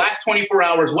 So the last 24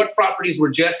 hours, what properties were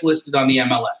just listed on the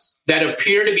MLS that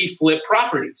appear to be flip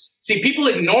properties? See, people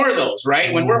ignore those,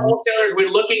 right? When we're wholesalers, we're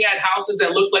looking at houses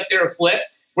that look like they're a flip.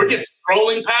 We're just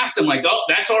scrolling past them like, oh,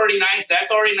 that's already nice.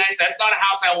 That's already nice. That's not a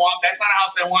house I want. That's not a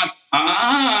house I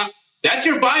want. That's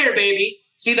your buyer, baby.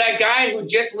 See that guy who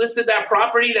just listed that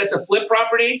property that's a flip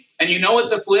property, and you know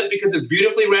it's a flip because it's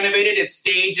beautifully renovated, it's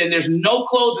staged, and there's no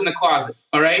clothes in the closet,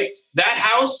 all right? That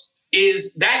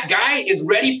guy is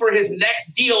ready for his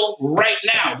next deal right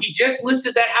now. He just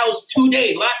listed that house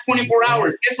today, last 24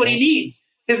 hours. Guess what he needs?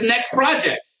 His next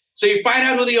project. So you find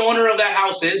out who the owner of that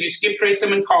house is, you skip trace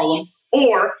him and call him,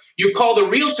 or you call the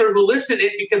realtor who listed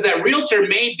it because that realtor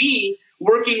may be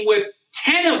working with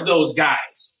 10 of those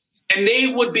guys. And they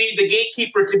would be the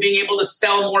gatekeeper to being able to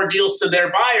sell more deals to their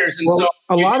buyers. And so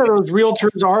a lot of those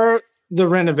realtors are the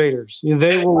renovators.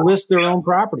 They will list their own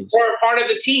properties. Or a part of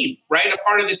the team, right? A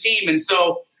part of the team. And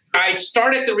so I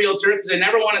started the realtor because I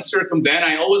never want to circumvent.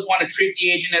 I always want to treat the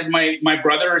agent as my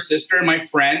brother or sister and my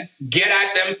friend. Get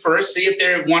at them first, see if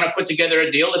they want to put together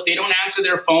a deal. If they don't answer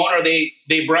their phone or they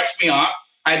brush me off,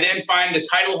 I then find the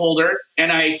title holder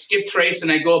and I skip trace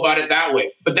and I go about it that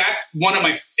way. But that's one of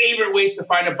my favorite ways to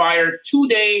find a buyer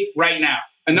today, right now.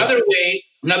 Another way,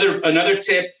 another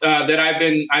tip that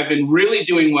I've been really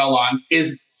doing well on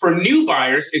is for new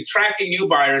buyers, attracting new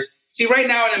buyers. See, right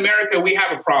now in America, we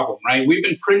have a problem, right? We've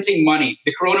been printing money.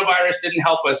 The coronavirus didn't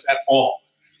help us at all.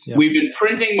 Yeah. We've been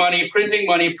printing money.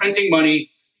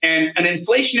 And an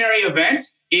inflationary event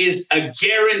is a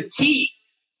guarantee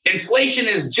Inflation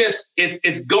is just,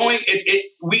 it's going,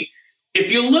 if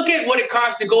you look at what it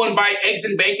costs to go and buy eggs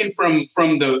and bacon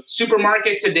from the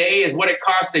supermarket today is what it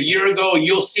cost a year ago,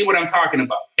 you'll see what I'm talking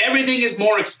about. Everything is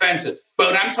more expensive.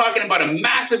 But I'm talking about a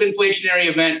massive inflationary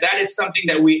event. That is something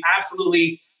that we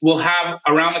absolutely will have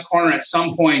around the corner at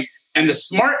some point. And the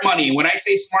smart money, when I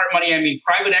say smart money, I mean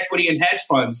private equity and hedge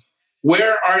funds.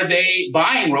 Where are they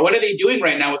buying? What are they doing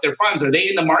right now with their funds? Are they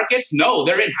in the markets? No,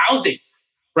 they're in housing.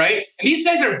 Right? And these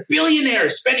guys are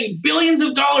billionaires spending billions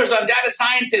of dollars on data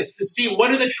scientists to see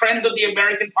what are the trends of the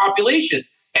American population.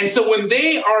 And so when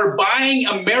they are buying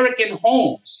American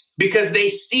homes because they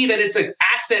see that it's an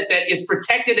asset that is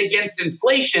protected against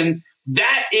inflation,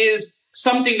 that is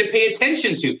something to pay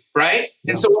attention to, right?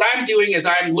 Yeah. And so what I'm doing is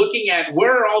I'm looking at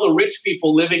where are all the rich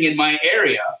people living in my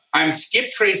area. I'm skip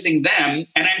tracing them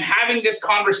and I'm having this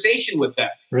conversation with them.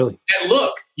 Really? And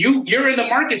look, you're in the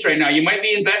markets right now. You might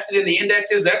be invested in the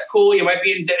indexes. That's cool. You might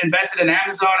be invested in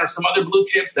Amazon or some other blue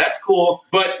chips. That's cool.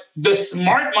 But the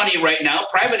smart money right now,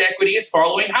 private equity is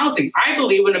following housing. I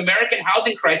believe an American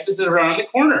housing crisis is around the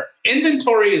corner.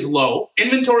 Inventory is low.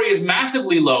 Inventory is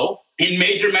massively low in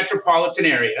major metropolitan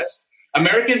areas.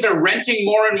 Americans are renting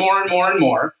more and more and more and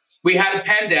more. We had a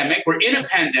pandemic. We're in a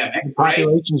pandemic, right?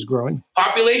 Population's growing.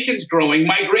 Population's growing.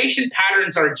 Migration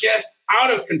patterns are just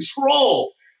out of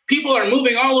control. People are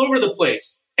moving all over the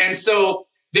place. And so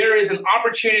there is an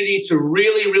opportunity to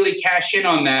really, really cash in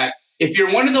on that. If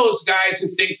you're one of those guys who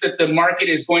thinks that the market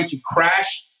is going to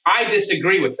crash, I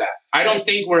disagree with that. I don't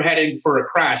think we're heading for a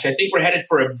crash. I think we're headed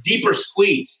for a deeper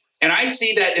squeeze. And I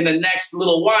see that in the next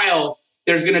little while,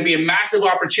 there's going to be a massive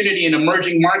opportunity in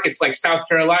emerging markets like South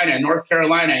Carolina, North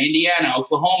Carolina, Indiana,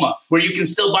 Oklahoma, where you can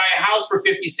still buy a house for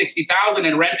 $50,000, $60,000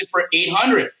 and rent it for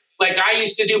 $800,000, like I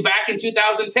used to do back in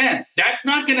 2010. That's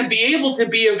not going to be able to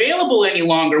be available any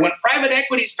longer. When private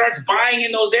equity starts buying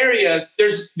in those areas,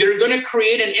 they're going to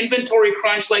create an inventory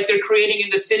crunch like they're creating in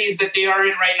the cities that they are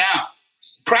in right now.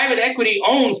 Private equity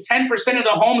owns 10% of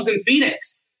the homes in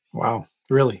Phoenix. Wow,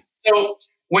 really? So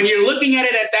when you're looking at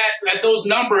it at those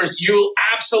numbers, you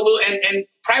absolutely, and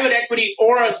private equity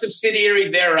or a subsidiary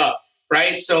thereof,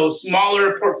 right? So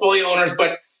smaller portfolio owners,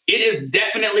 but it is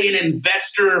definitely an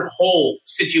investor hold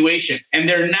situation. And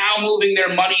they're now moving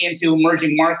their money into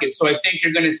emerging markets. So I think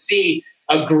you're going to see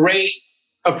a great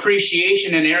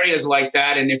appreciation in areas like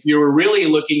that. And if you're really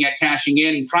looking at cashing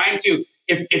in,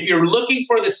 if you're looking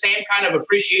for the same kind of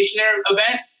appreciation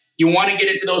event, you want to get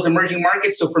into those emerging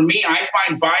markets. So for me, I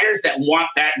find buyers that want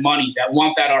that money, that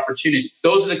want that opportunity.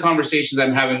 Those are the conversations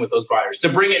I'm having with those buyers to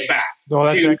bring it back to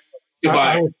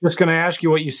buy. I was just going to ask you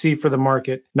what you see for the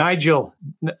market. Nigel,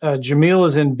 Jamil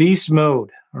is in beast mode.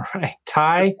 All right.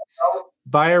 Ty,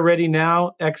 buyer ready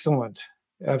now. Excellent.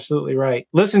 Absolutely right.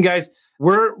 Listen, guys,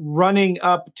 we're running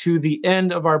up to the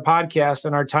end of our podcast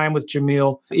and our time with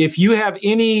Jamil. If you have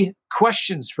any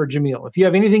questions for Jamil, if you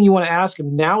have anything you want to ask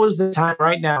him, now is the time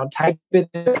right now. Type it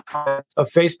in the comments of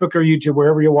Facebook or YouTube,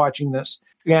 wherever you're watching this.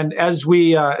 And as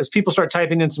people start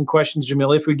typing in some questions,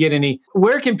 Jamil, if we get any,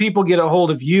 where can people get a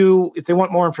hold of you if they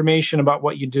want more information about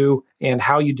what you do and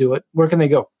how you do it? Where can they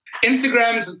go?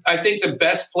 Instagram's, I think, the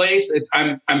best place.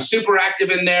 I'm super active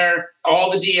in there.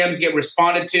 All the DMs get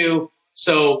responded to.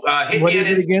 So hit me at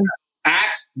Instagram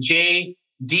at JDAMJI.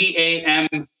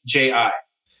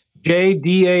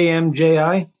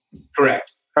 JDAMJI?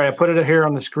 Correct. All right, I put it here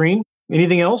on the screen.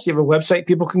 Anything else? You have a website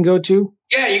people can go to?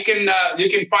 Yeah, you can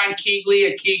find Keegley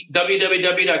at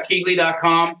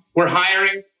www.keegley.com. We're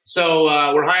hiring. So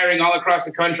we're hiring all across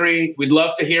the country. We'd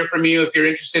love to hear from you if you're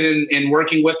interested in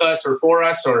working with us or for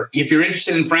us, or if you're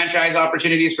interested in franchise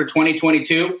opportunities for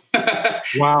 2022.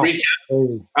 Wow. Reach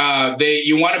out.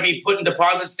 You want to be putting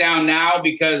deposits down now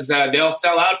because they'll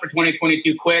sell out for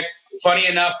 2022 quick. Funny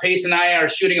enough, Pace and I are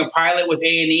shooting a pilot with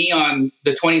A&E on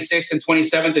the 26th and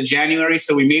 27th of January.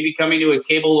 So we may be coming to a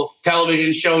cable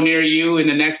television show near you in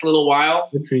the next little while.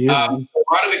 Good for you. A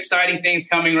lot of exciting things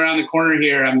coming around the corner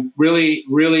here. I'm really,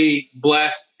 really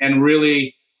blessed and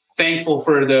really thankful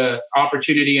for the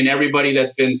opportunity and everybody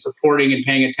that's been supporting and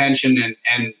paying attention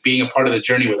and being a part of the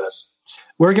journey with us.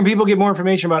 Where can people get more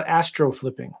information about Astro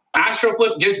Flipping?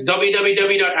 Astroflip, just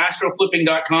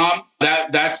www.astroflipping.com.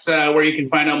 That's where you can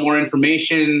find out more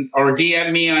information, or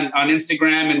DM me on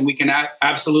Instagram, and we can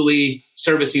absolutely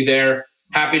service you there.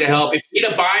 Happy to help. If you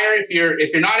need a buyer, if you're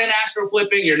not in Astro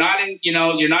Flipping, you're not in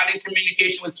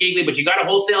communication with Keegley, but you got a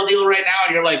wholesale deal right now,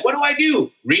 and you're like, what do I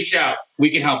do? Reach out. We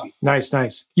can help you.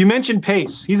 Nice. You mentioned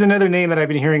Pace. He's another name that I've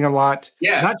been hearing a lot.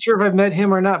 Yeah. Not sure if I've met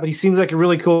him or not, but he seems like a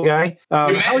really cool guy. How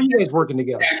are you guys working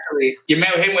together? Actually, you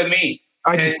met him with me.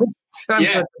 I did. I'm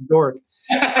such a dork.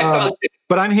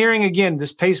 But I'm hearing again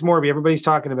this Pace Morby. Everybody's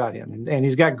talking about him, and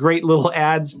he's got great little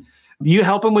ads. Do you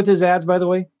help him with his ads, by the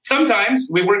way? Sometimes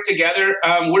we work together.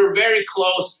 We're very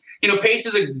close. Pace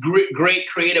is a great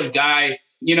creative guy.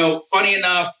 Funny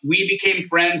enough, we became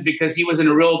friends because he was in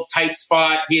a real tight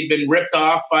spot. He had been ripped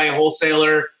off by a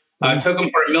wholesaler, took him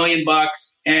for $1 million,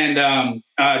 and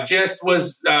just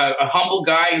was a humble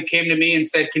guy who came to me and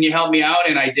said, "Can you help me out?"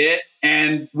 And I did.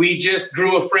 And we just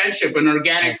grew a friendship, an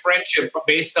organic friendship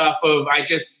based off of, I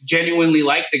just genuinely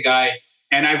like the guy.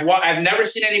 And I've never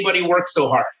seen anybody work so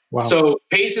hard. Wow. So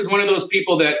Pace is one of those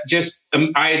people that just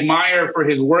I admire for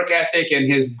his work ethic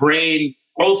and his brain.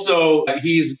 Also,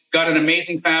 he's got an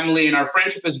amazing family, and our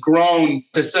friendship has grown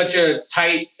to such a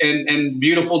tight and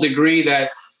beautiful degree that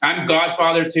I'm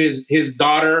godfather to his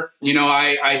daughter.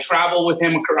 I travel with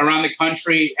him around the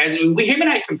country. Him and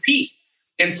I compete.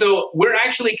 And so we're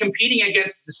actually competing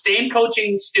against the same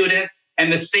coaching student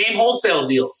and the same wholesale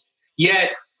deals.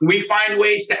 Yet we find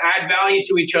ways to add value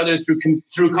to each other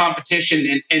through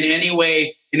competition in any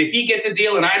way. And if he gets a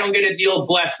deal and I don't get a deal,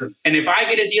 bless him. And if I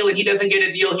get a deal and he doesn't get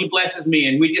a deal, he blesses me.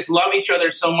 And we just love each other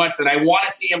so much that I want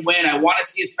to see him win. I want to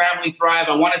see his family thrive.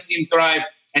 I want to see him thrive.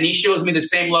 And he shows me the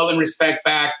same love and respect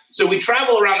back. So we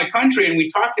travel around the country and we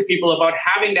talk to people about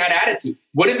having that attitude.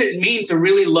 What does it mean to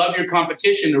really love your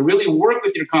competition, to really work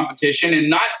with your competition and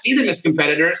not see them as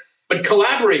competitors, but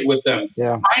collaborate with them?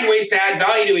 Yeah. Find ways to add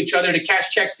value to each other, to cash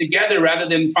checks together rather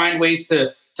than find ways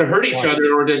to hurt each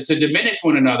other or to diminish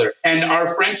one another. And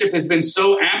our friendship has been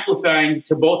so amplifying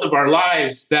to both of our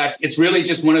lives that it's really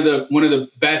just one of the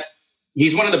best.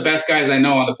 He's one of the best guys I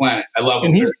know on the planet. I love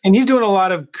him. And he's doing a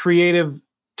lot of creative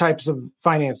types of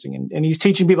financing, and he's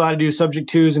teaching people how to do subject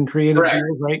twos and creative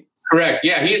deals, right? Correct.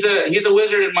 Yeah, he's a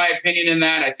wizard in my opinion in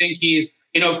that. I think he's,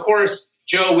 of course,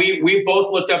 Joe, we've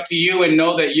both looked up to you and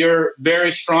know that you're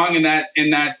very strong in that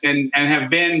and have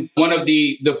been one of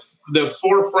the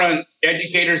forefront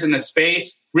educators in the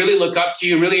space. Really look up to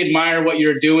you, really admire what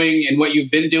you're doing and what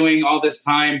you've been doing all this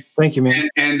time. Thank you, man.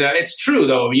 And it's true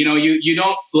though. You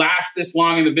don't last this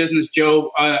long in the business,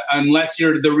 Joe, unless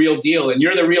you're the real deal, and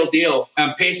you're the real deal.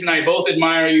 Pace and I both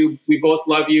admire you. We both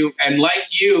love you. And like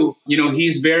you,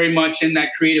 he's very much in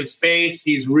that creative space.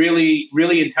 He's really,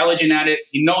 really intelligent at it.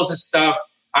 He knows his stuff.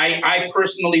 I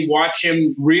personally watch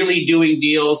him really doing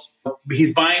deals.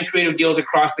 He's buying creative deals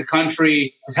across the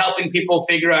country. He's helping people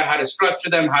figure out how to structure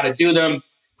them, how to do them.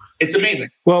 It's amazing.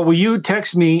 Well, will you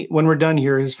text me when we're done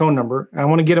here, his phone number? I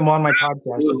want to get him on my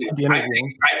podcast. I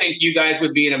think you guys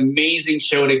would be an amazing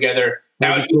show together.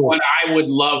 That would be one I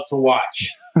would love to watch.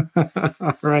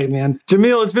 All right, man.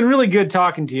 Jamil, it's been really good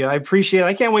talking to you. I appreciate it.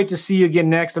 I can't wait to see you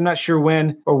again next. I'm not sure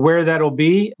when or where that'll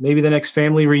be. Maybe the next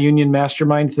family reunion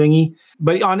mastermind thingy.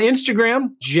 But on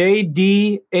Instagram,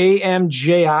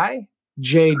 JDAMJI,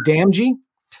 JDamji.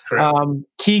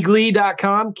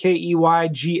 Keyglee.com,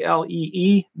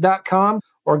 KEYGLEE.com,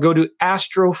 or go to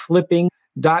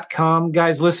astroflipping.com.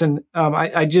 Guys, listen,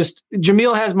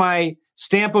 Jamil has my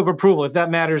stamp of approval, if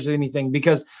that matters anything,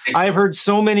 because I've heard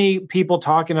so many people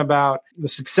talking about the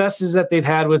successes that they've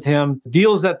had with him,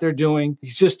 deals that they're doing.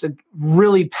 He's just a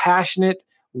really passionate,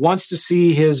 wants to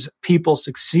see his people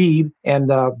succeed.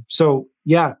 And so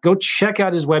go check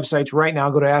out his websites right now.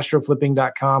 Go to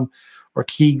astroflipping.com or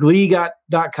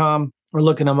keyglee.com, or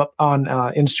looking him up on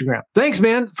Instagram. Thanks,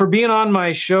 man, for being on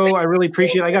my show. I really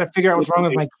appreciate it. I got to figure out what's wrong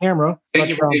with my camera. Thank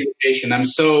you for the invitation. I'm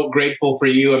so grateful for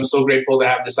you. I'm so grateful to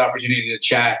have this opportunity to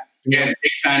chat. Again,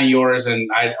 big fan of yours, and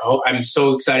I'm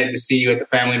so excited to see you at the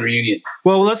family reunion.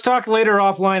 Well, let's talk later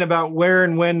offline about where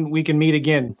and when we can meet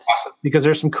again. Awesome. Because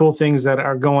there's some cool things that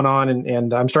are going on,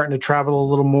 and I'm starting to travel a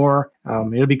little more.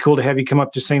 It'll be cool to have you come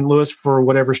up to St. Louis for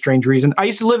whatever strange reason. I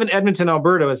used to live in Edmonton,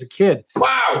 Alberta as a kid.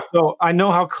 Wow. So I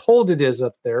know how cold it is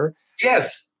up there.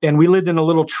 Yes. And we lived in a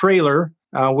little trailer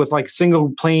with like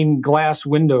single pane glass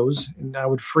windows, and I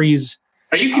would freeze.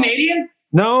 Are you Canadian?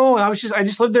 No, I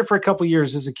just lived there for a couple of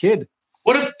years as a kid.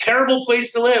 What a terrible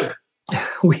place to live.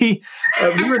 We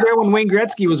were there when Wayne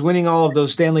Gretzky was winning all of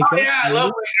those Stanley Cups. Yeah, I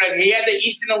love Wayne Gretzky. He had the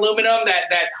Easton Aluminum,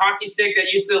 that hockey stick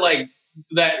that used to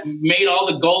that made all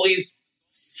the goalies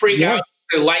freak out.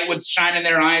 The light would shine in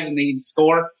their eyes and they'd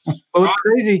score. Well, it's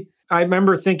crazy. I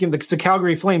remember thinking the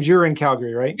Calgary Flames. You were in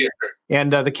Calgary, right? Yes, sir.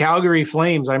 And the Calgary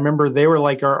Flames, I remember they were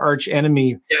like our arch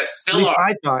enemy. Yes, still are.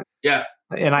 I thought. Yeah.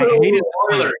 And I hated the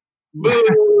Flames.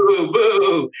 Boo,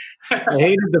 boo. I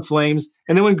hated the Flames.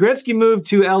 And then when Gretzky moved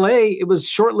to LA, it was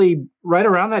shortly right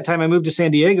around that time I moved to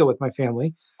San Diego with my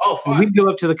family. Oh, fun. We'd go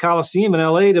up to the Coliseum in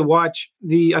LA to watch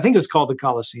I think it was called the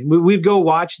Coliseum. We'd go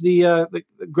watch the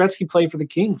Gretzky play for the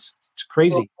Kings. It's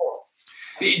crazy.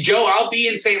 Joe, I'll be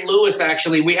in St. Louis,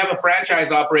 actually. We have a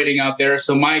franchise operating out there.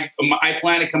 So I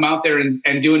plan to come out there and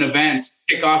do an event,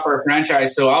 kick off our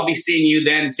franchise. So I'll be seeing you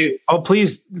then too. Oh,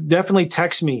 please definitely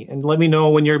text me and let me know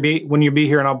when you be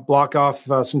here, and I'll block off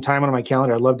some time on my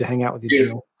calendar. I'd love to hang out with you,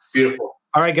 Beautiful. Jamil. Beautiful.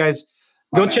 All right, guys.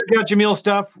 Go check out Jamil's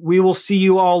stuff. We will see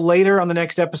you all later on the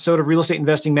next episode of Real Estate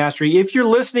Investing Mastery. If you're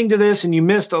listening to this and you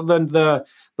missed the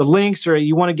links, or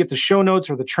you want to get the show notes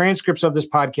or the transcripts of this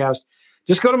podcast,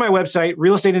 just go to my website,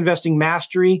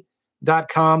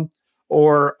 realestatinvestingmastery.com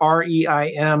or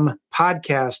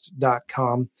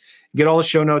reimpodcast.com. Get all the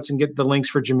show notes and get the links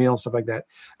for Jamil and stuff like that.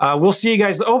 We'll see you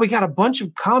guys. Oh, we got a bunch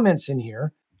of comments in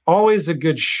here. Always a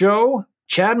good show.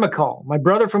 Chad McCall, my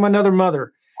brother from another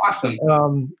mother. Awesome.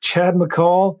 Chad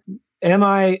McCall,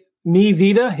 me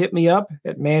Vita, hit me up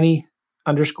at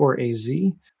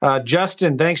Manny_AZ.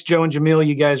 Justin, thanks, Joe and Jamil.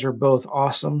 You guys are both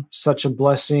awesome. Such a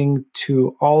blessing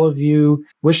to all of you.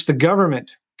 Wish the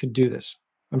government could do this.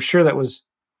 I'm sure that was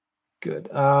good.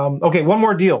 Okay, one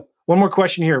more deal. One more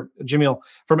question here, Jamil,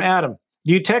 from Adam.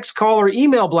 Do you text, call, or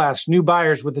email blast new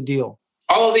buyers with a deal?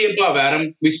 All of the above,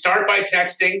 Adam. We start by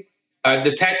texting.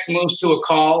 The text moves to a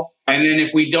call. And then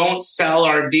if we don't sell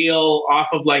our deal off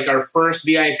of like our first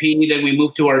VIP, then we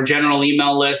move to our general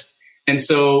email list. And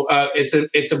so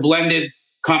it's a blended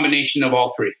combination of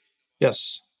all three.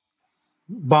 Yes.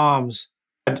 Bombs.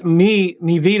 Me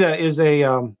Vita is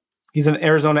he's an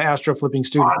Arizona Astro flipping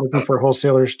student looking for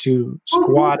wholesalers to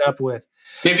squad up with.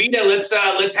 Hey Vita,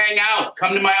 let's hang out.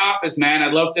 Come to my office, man.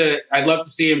 I'd love to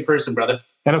see you in person, brother.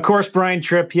 And of course, Brian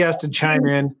Tripp, he has to chime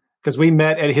in because we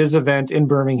met at his event in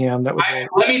Birmingham. That was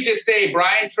let me just say,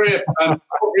 Brian Tripp, I'm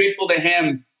so grateful to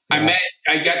him. Yeah.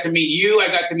 I got to meet you. I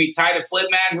got to meet Ty the Flip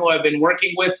Man, who I've been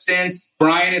working with since.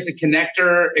 Brian is a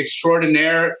connector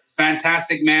extraordinaire,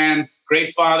 fantastic man,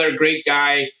 great father, great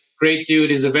guy, great dude.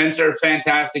 His events are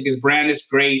fantastic. His brand is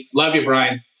great. Love you,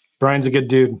 Brian. Brian's a good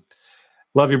dude.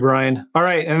 Love you, Brian. All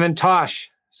right. And then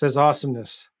Tosh says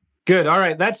awesomeness. Good. All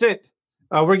right. That's it.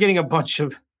 We're getting a bunch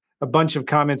of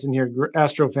comments in here.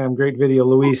 Astrofam, great video.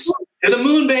 Luis. To the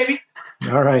moon, baby.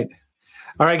 All right.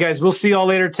 All right, guys. We'll see y'all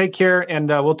later. Take care, and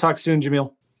we'll talk soon,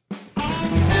 Jamil.